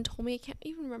that someone told me, I can't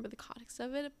even remember the context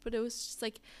of it, but it was just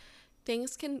like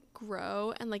things can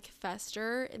grow and like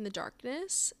fester in the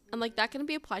darkness, and like that can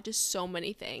be applied to so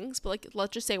many things. But like,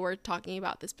 let's just say we're talking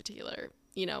about this particular,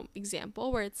 you know,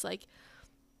 example where it's like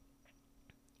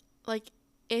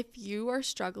if you are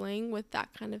struggling with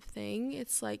that kind of thing,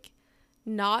 it's like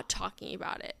not talking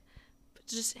about it, but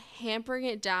just hampering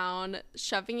it down,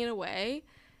 shoving it away,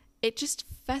 it just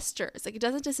festers. Like it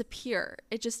doesn't disappear,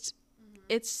 it just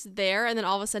it's there, and then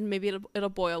all of a sudden maybe it'll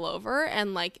boil over,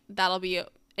 and like that'll be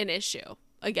an issue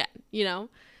again, you know.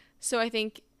 So I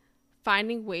think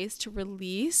finding ways to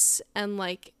release, and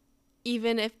like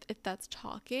even if that's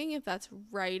talking, if that's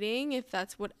writing, if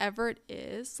that's whatever it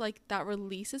is, like that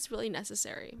release is really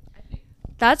necessary, I think.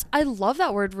 I love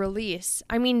that word, release.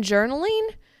 I mean,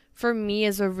 journaling for me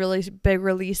is a really big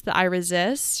release that I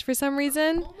resist for some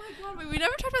reason. Oh my god, wait, we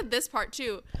never talked about this part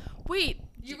too. Wait,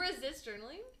 you resist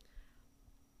journaling?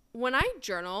 When I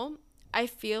journal, I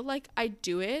feel like I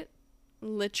do it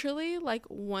literally like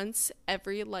once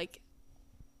every like,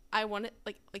 I want it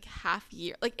like half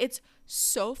year. Like it's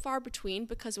so far between,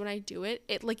 because when I do it,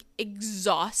 it like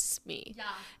exhausts me. Yeah.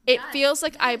 It feels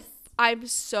like I'm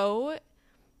so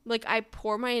like I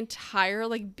pour my entire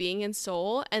like being and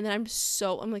soul, and then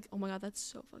I'm like, oh my god, that's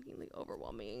so fucking like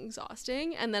overwhelming and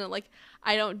exhausting. And then like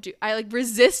I like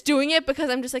resist doing it because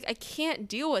I'm just like, I can't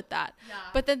deal with that. Yeah.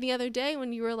 But then the other day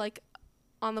when you were like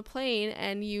on the plane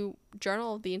and you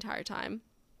journaled the entire time,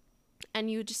 and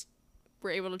you just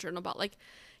were able to journal about like,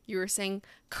 you were saying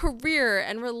career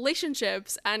and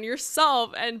relationships and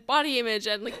yourself and body image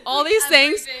and like all these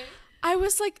things, I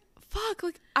was like, fuck,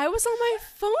 like I was on my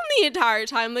phone the entire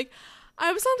time. Like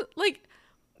I was on like,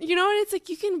 you know, and it's like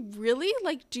you can really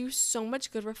like do so much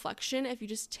good reflection if you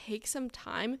just take some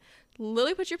time,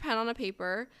 literally put your pen on a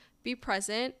paper, be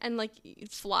present, and like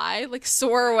fly, like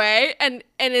soar away. And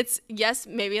it's, yes,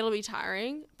 maybe it'll be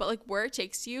tiring, but like where it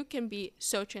takes you can be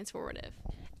so transformative.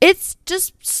 It's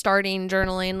just starting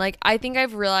journaling. Like I think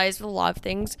I've realized with a lot of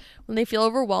things, when they feel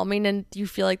overwhelming and you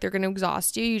feel like they're going to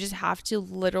exhaust you, you just have to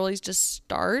literally just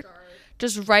start.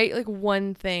 Just write like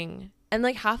one thing, and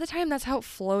like half the time that's how it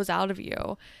flows out of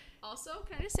you. Also,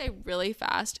 can I just say really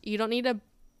fast, you don't need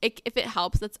if it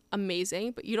helps, that's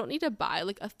amazing, but you don't need to buy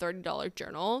like a $30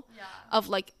 journal of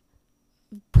like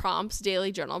prompts,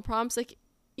 daily journal prompts. Like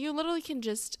you literally can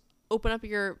just open up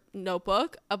your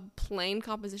notebook, a plain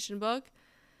composition book,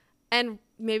 and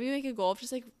maybe make a goal of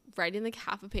just like writing like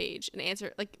half a page and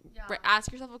answer, like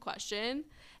ask yourself a question.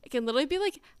 It can literally be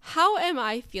like, how am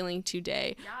I feeling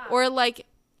today? Yeah. Or like,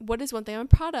 what is one thing I'm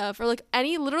proud of? Or like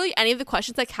literally any of the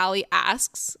questions that Callie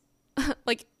asks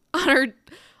like on her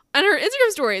Instagram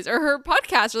stories or her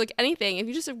podcast or like anything. If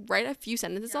you just write a few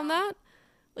sentences on that,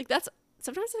 like that's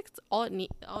sometimes like all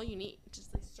you need.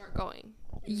 Just like start going.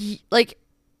 Like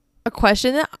a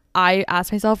question that I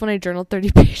asked myself when I journaled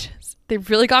 30 pages, they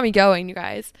really got me going, you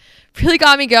guys, really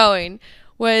got me going,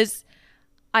 was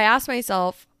I asked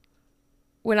myself,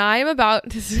 when I'm about,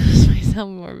 this might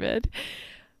sound morbid,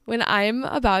 when I'm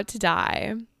about to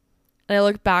die and I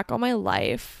look back on my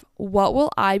life, what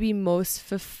will I be most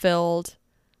fulfilled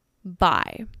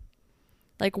by?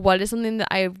 Like, what is something that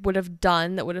I would have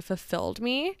done that would have fulfilled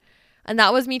me? And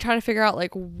that was me trying to figure out,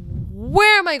 like,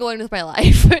 where am I going with my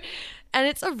life? And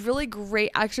it's a really great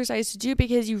exercise to do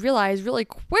because you realize really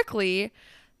quickly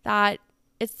that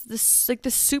it's this, like,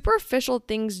 the superficial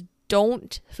things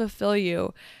don't fulfill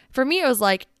you. For me, it was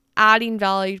like adding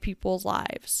value to people's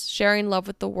lives, sharing love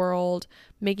with the world,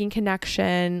 making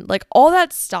connection, like all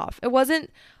that stuff. It wasn't,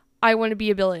 I want to be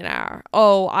a billionaire.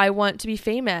 Oh, I want to be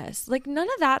famous. Like, none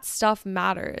of that stuff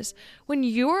matters. When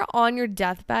you're on your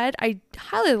deathbed, I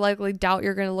highly likely doubt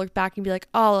you're going to look back and be like,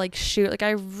 oh, like, shoot, like,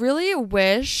 I really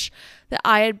wish that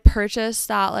I had purchased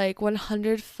that, like,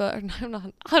 100-foot, I don't know,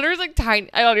 100 is like tiny,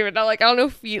 I don't even know, like, I don't know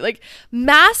feet, like,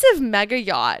 massive mega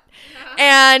yacht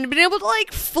and been able to,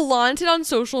 like, flaunt it on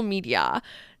social media.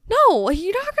 No,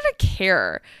 you're not going to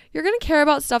care. You're going to care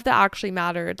about stuff that actually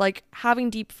mattered, like having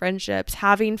deep friendships,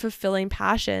 having fulfilling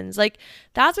passions. Like,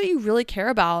 that's what you really care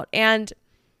about. And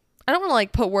I don't want to,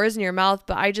 like, put words in your mouth,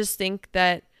 but I just think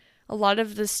that a lot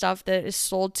of the stuff that is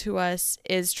sold to us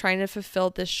is trying to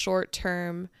fulfill this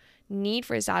short-term need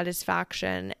for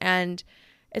satisfaction. And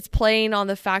it's playing on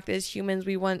the fact that as humans,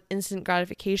 we want instant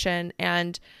gratification.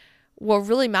 And what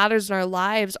really matters in our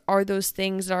lives are those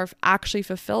things that are actually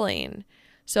fulfilling.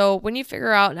 So when you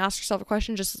figure out and ask yourself a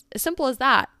question just as simple as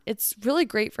that, it's really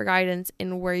great for guidance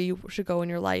in where you should go in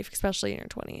your life, especially in your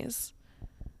 20s.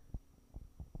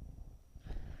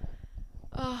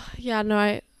 Oh, yeah,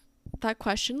 no, that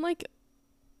question, like,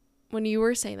 when you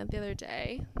were saying that the other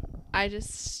day,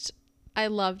 I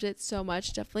loved it so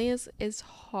much. Definitely is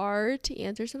hard to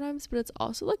answer sometimes, but it's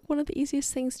also, like, one of the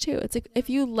easiest things too. It's like, if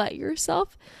you let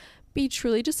yourself be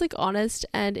truly just, like, honest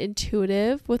and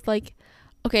intuitive with, like,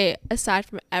 okay, aside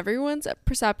from everyone's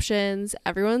perceptions,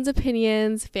 everyone's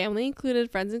opinions, family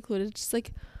included, friends included, just,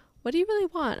 like, what do you really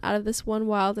want out of this one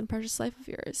wild and precious life of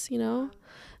yours, you know?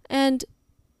 And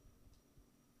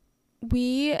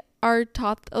we are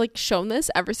taught, like, shown this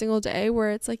every single day,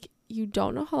 where it's like, you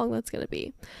don't know how long that's going to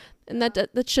be. And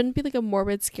that shouldn't be, like, a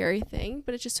morbid, scary thing,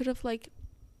 but it's just sort of like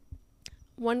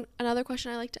another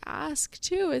question I like to ask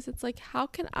too is, it's like,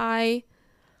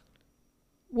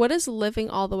 what does living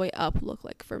all the way up look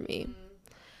like for me?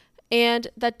 And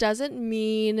that doesn't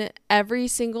mean every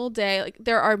single day. Like,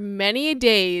 there are many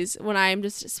days when I'm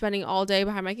just spending all day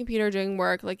behind my computer doing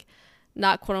work, like,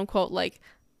 not quote unquote, like,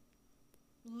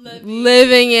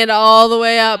 living it all the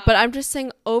way up. But I'm just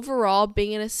saying, overall,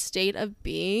 being in a state of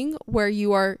being where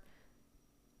you are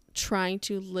trying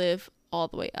to live all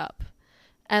the way up.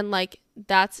 And, like,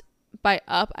 that's, by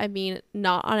up, I mean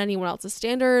not on anyone else's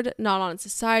standard, not on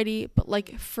society, but,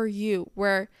 like, for you,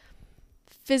 where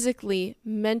physically,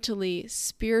 mentally,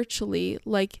 spiritually,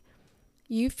 like,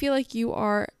 you feel like you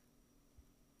are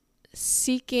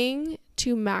seeking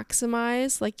to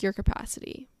maximize, like, your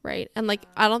capacity, right? And, like,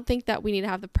 I don't think that we need to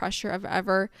have the pressure of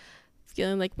ever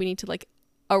feeling like we need to, like,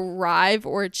 arrive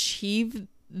or achieve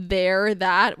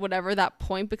whatever that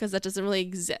point, because that doesn't really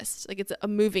exist. Like, it's a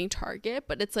moving target,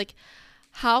 but it's like,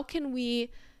 how can we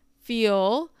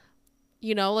feel,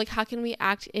 you know, like, how can we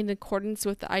act in accordance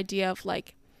with the idea of,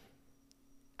 like,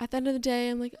 at the end of the day,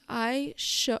 I'm like, I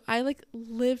like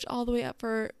lived all the way up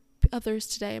for others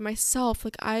today, myself.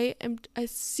 Like, I am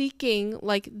seeking,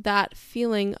 like, that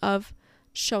feeling of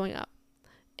showing up,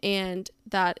 and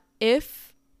that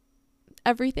if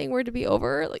everything were to be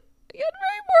over, like, again,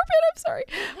 very morbid, I'm sorry,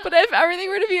 but if everything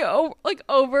were to be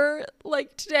over,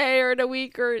 like, today or in a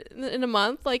week or in a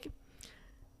month, like,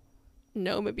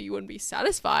 no, maybe you wouldn't be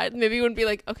satisfied. Maybe you wouldn't be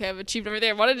like, okay, I've achieved everything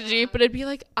I wanted to achieve, but it'd be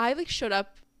like, I, like, showed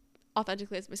up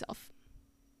authentically as myself,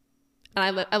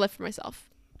 and I live for myself.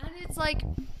 And it's like,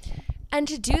 and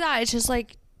to do that, it's just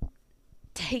like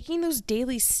taking those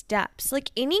daily steps.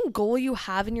 Like, any goal you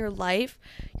have in your life,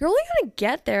 you're only going to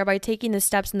get there by taking the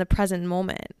steps in the present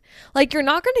moment. Like, you're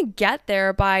not going to get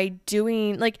there by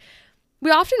doing, like, we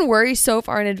often worry so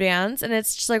far in advance, and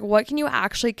it's just like, what can you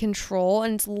actually control?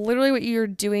 And it's literally what you're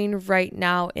doing right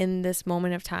now in this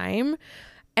moment of time.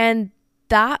 And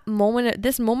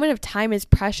this moment of time is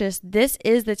precious. This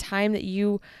is the time that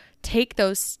you take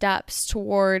those steps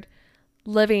toward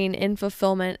living in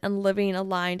fulfillment and living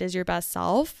aligned as your best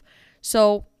self.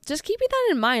 So just keeping that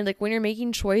in mind, like, when you're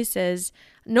making choices,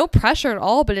 no pressure at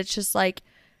all, but it's just like,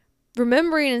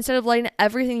 remembering, instead of letting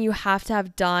everything you have to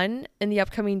have done in the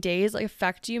upcoming days, like,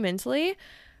 affect you mentally,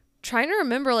 trying to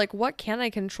remember, like, what can I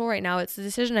control right now? It's the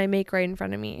decision I make right in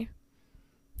front of me.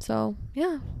 So,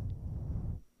 yeah.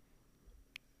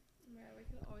 We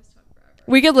could always talk forever.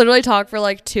 We could literally talk for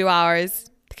like 2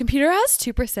 hours. The computer has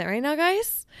 2% right now,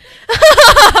 guys.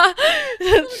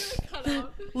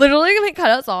 Literally gonna cut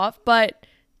us off. But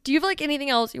do you have like anything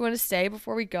else you want to say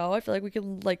before we go? I feel like we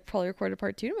could like probably record a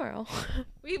part 2 tomorrow.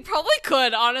 We probably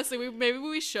could, honestly. Maybe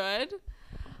we should.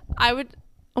 I would.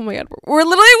 Oh my god, we're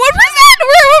literally 1%. We're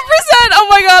at 1%. Oh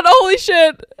my god, holy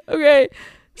shit. Okay,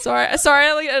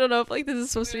 sorry. Like I don't know if like this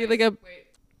is supposed to be like a.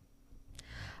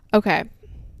 Okay,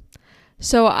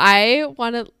 so I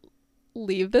want to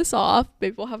leave this off.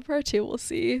 Maybe we'll have part 2. We'll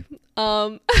see.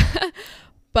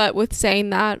 But with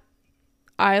saying that,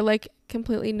 I like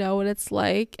completely know what it's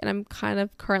like, and I'm kind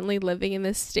of currently living in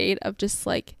this state of just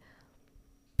like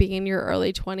being in your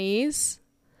early 20s,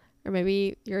 or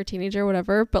maybe you're a teenager or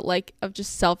whatever, but like of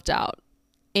just self-doubt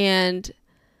and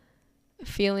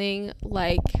feeling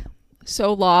like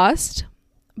so lost.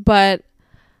 But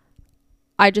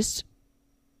I just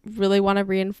really want to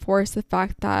reinforce the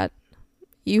fact that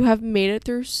you have made it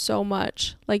through so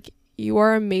much. Like, you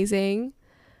are amazing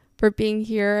for being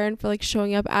here and for like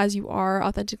showing up as you are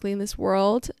authentically in this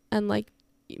world. And like,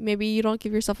 maybe you don't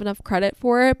give yourself enough credit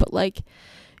for it, but like,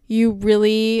 you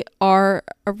really are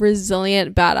a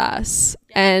resilient badass.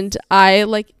 And I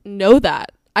like know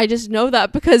that. I just know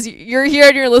that because you're here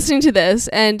and you're listening to this,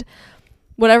 and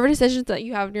whatever decisions that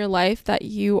you have in your life that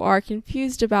you are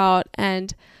confused about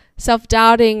and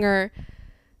self-doubting or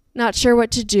not sure what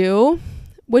to do,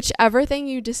 whichever thing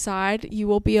you decide, you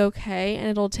will be okay, and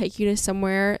it'll take you to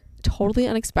somewhere totally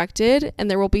unexpected, and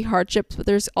there will be hardships, but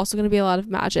there's also going to be a lot of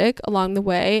magic along the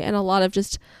way and a lot of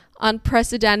just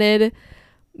unprecedented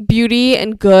beauty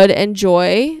and good and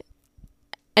joy.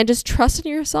 And just trust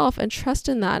in yourself and trust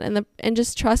in that, and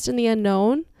just trust in the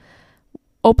unknown.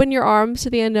 Open your arms to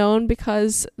the unknown,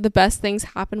 because the best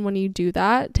things happen when you do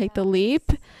that. Take the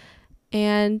leap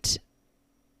and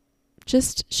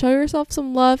just show yourself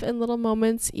some love in little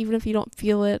moments, even if you don't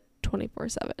feel it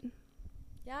 24/7.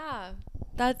 Yeah,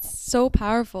 that's so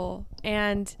powerful.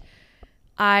 And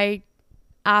I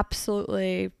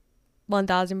absolutely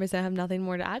 1000% have nothing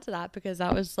more to add to that, because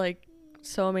that was like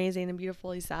so amazing and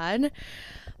beautifully said.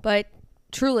 But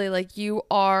truly, like, you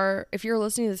are, if you're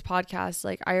listening to this podcast,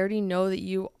 like, I already know that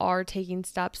you are taking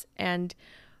steps and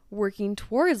working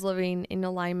towards living in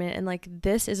alignment, and like,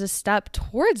 this is a step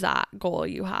towards that goal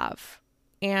you have.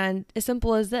 And as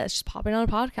simple as this, just popping on a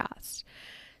podcast.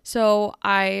 So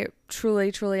I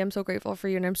truly am so grateful for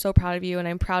you, and I'm so proud of you, and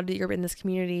I'm proud that you're in this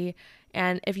community.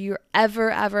 And if you're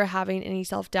ever having any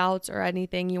self-doubts or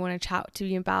anything you want to chat to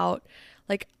me about,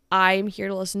 like, I'm here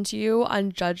to listen to you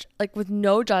like with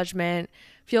no judgment.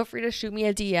 Feel free to shoot me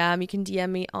a DM. You can DM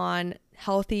me on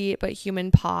Healthy But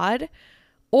Human Pod,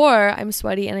 or I'm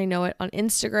Sweaty and I Know It on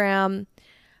Instagram,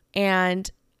 and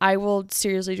I will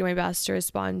seriously do my best to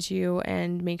respond to you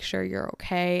and make sure you're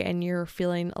okay and you're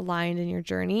feeling aligned in your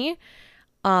journey.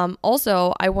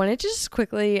 Also, I wanted to just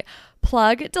quickly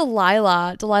plug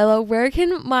Delilah. Delilah, where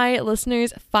can my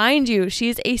listeners find you?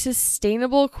 She's a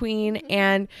sustainable queen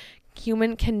and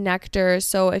human connector.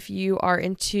 So if you are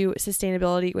into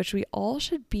sustainability, which we all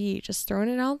should be, just throwing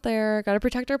it out there, gotta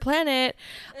protect our planet.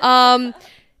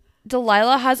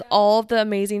 Delilah has all of the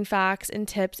amazing facts and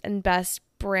tips and best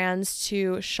brands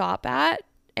to shop at,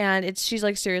 and she's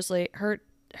like, seriously, her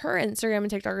Instagram and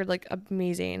TikTok are like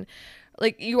amazing.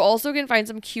 Like, you also can find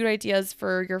some cute ideas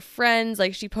for your friends.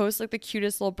 Like, she posts like the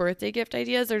cutest little birthday gift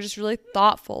ideas. They're just really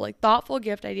thoughtful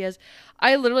gift ideas.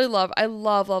 I love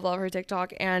her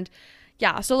TikTok. And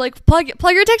yeah, so like, plug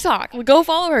your TikTok. Go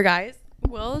follow her, guys.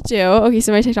 Will do. Okay,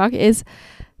 so my TikTok is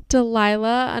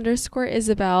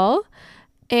Delilah_Isabel.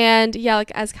 And yeah,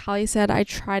 like as Callie said, I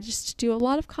try just to do a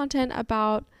lot of content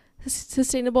about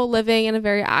sustainable living in a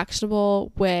very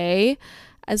actionable way,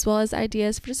 as well as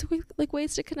ideas for just like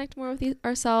ways to connect more with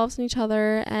ourselves and each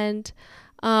other. And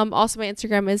also my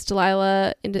Instagram is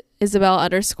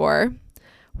Delilah_Isabel_.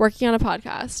 Working on a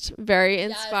podcast. Very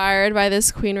inspired by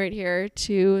this queen right here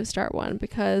to start one,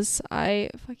 because I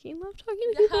fucking love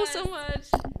talking to people so much.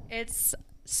 It's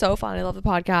so fun. I love the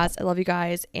podcast. I love you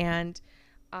guys. And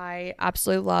I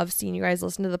absolutely love seeing you guys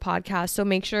listen to the podcast. So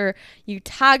make sure you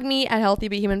tag me at Healthy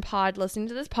But Human Pod listening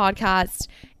to this podcast.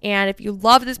 And if you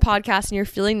love this podcast and you're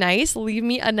feeling nice, leave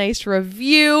me a nice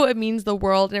review. It means the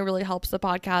world, and it really helps the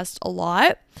podcast a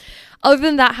lot. Other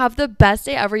than that, have the best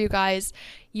day ever, you guys.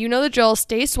 You know the drill.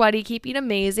 Stay sweaty, keep eating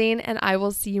amazing, and I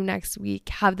will see you next week.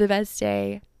 Have the best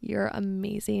day. You're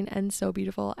amazing and so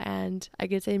beautiful, and I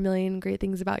could say a million great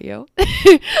things about you.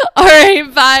 All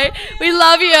right, bye. We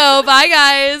love you. Bye,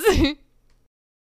 guys.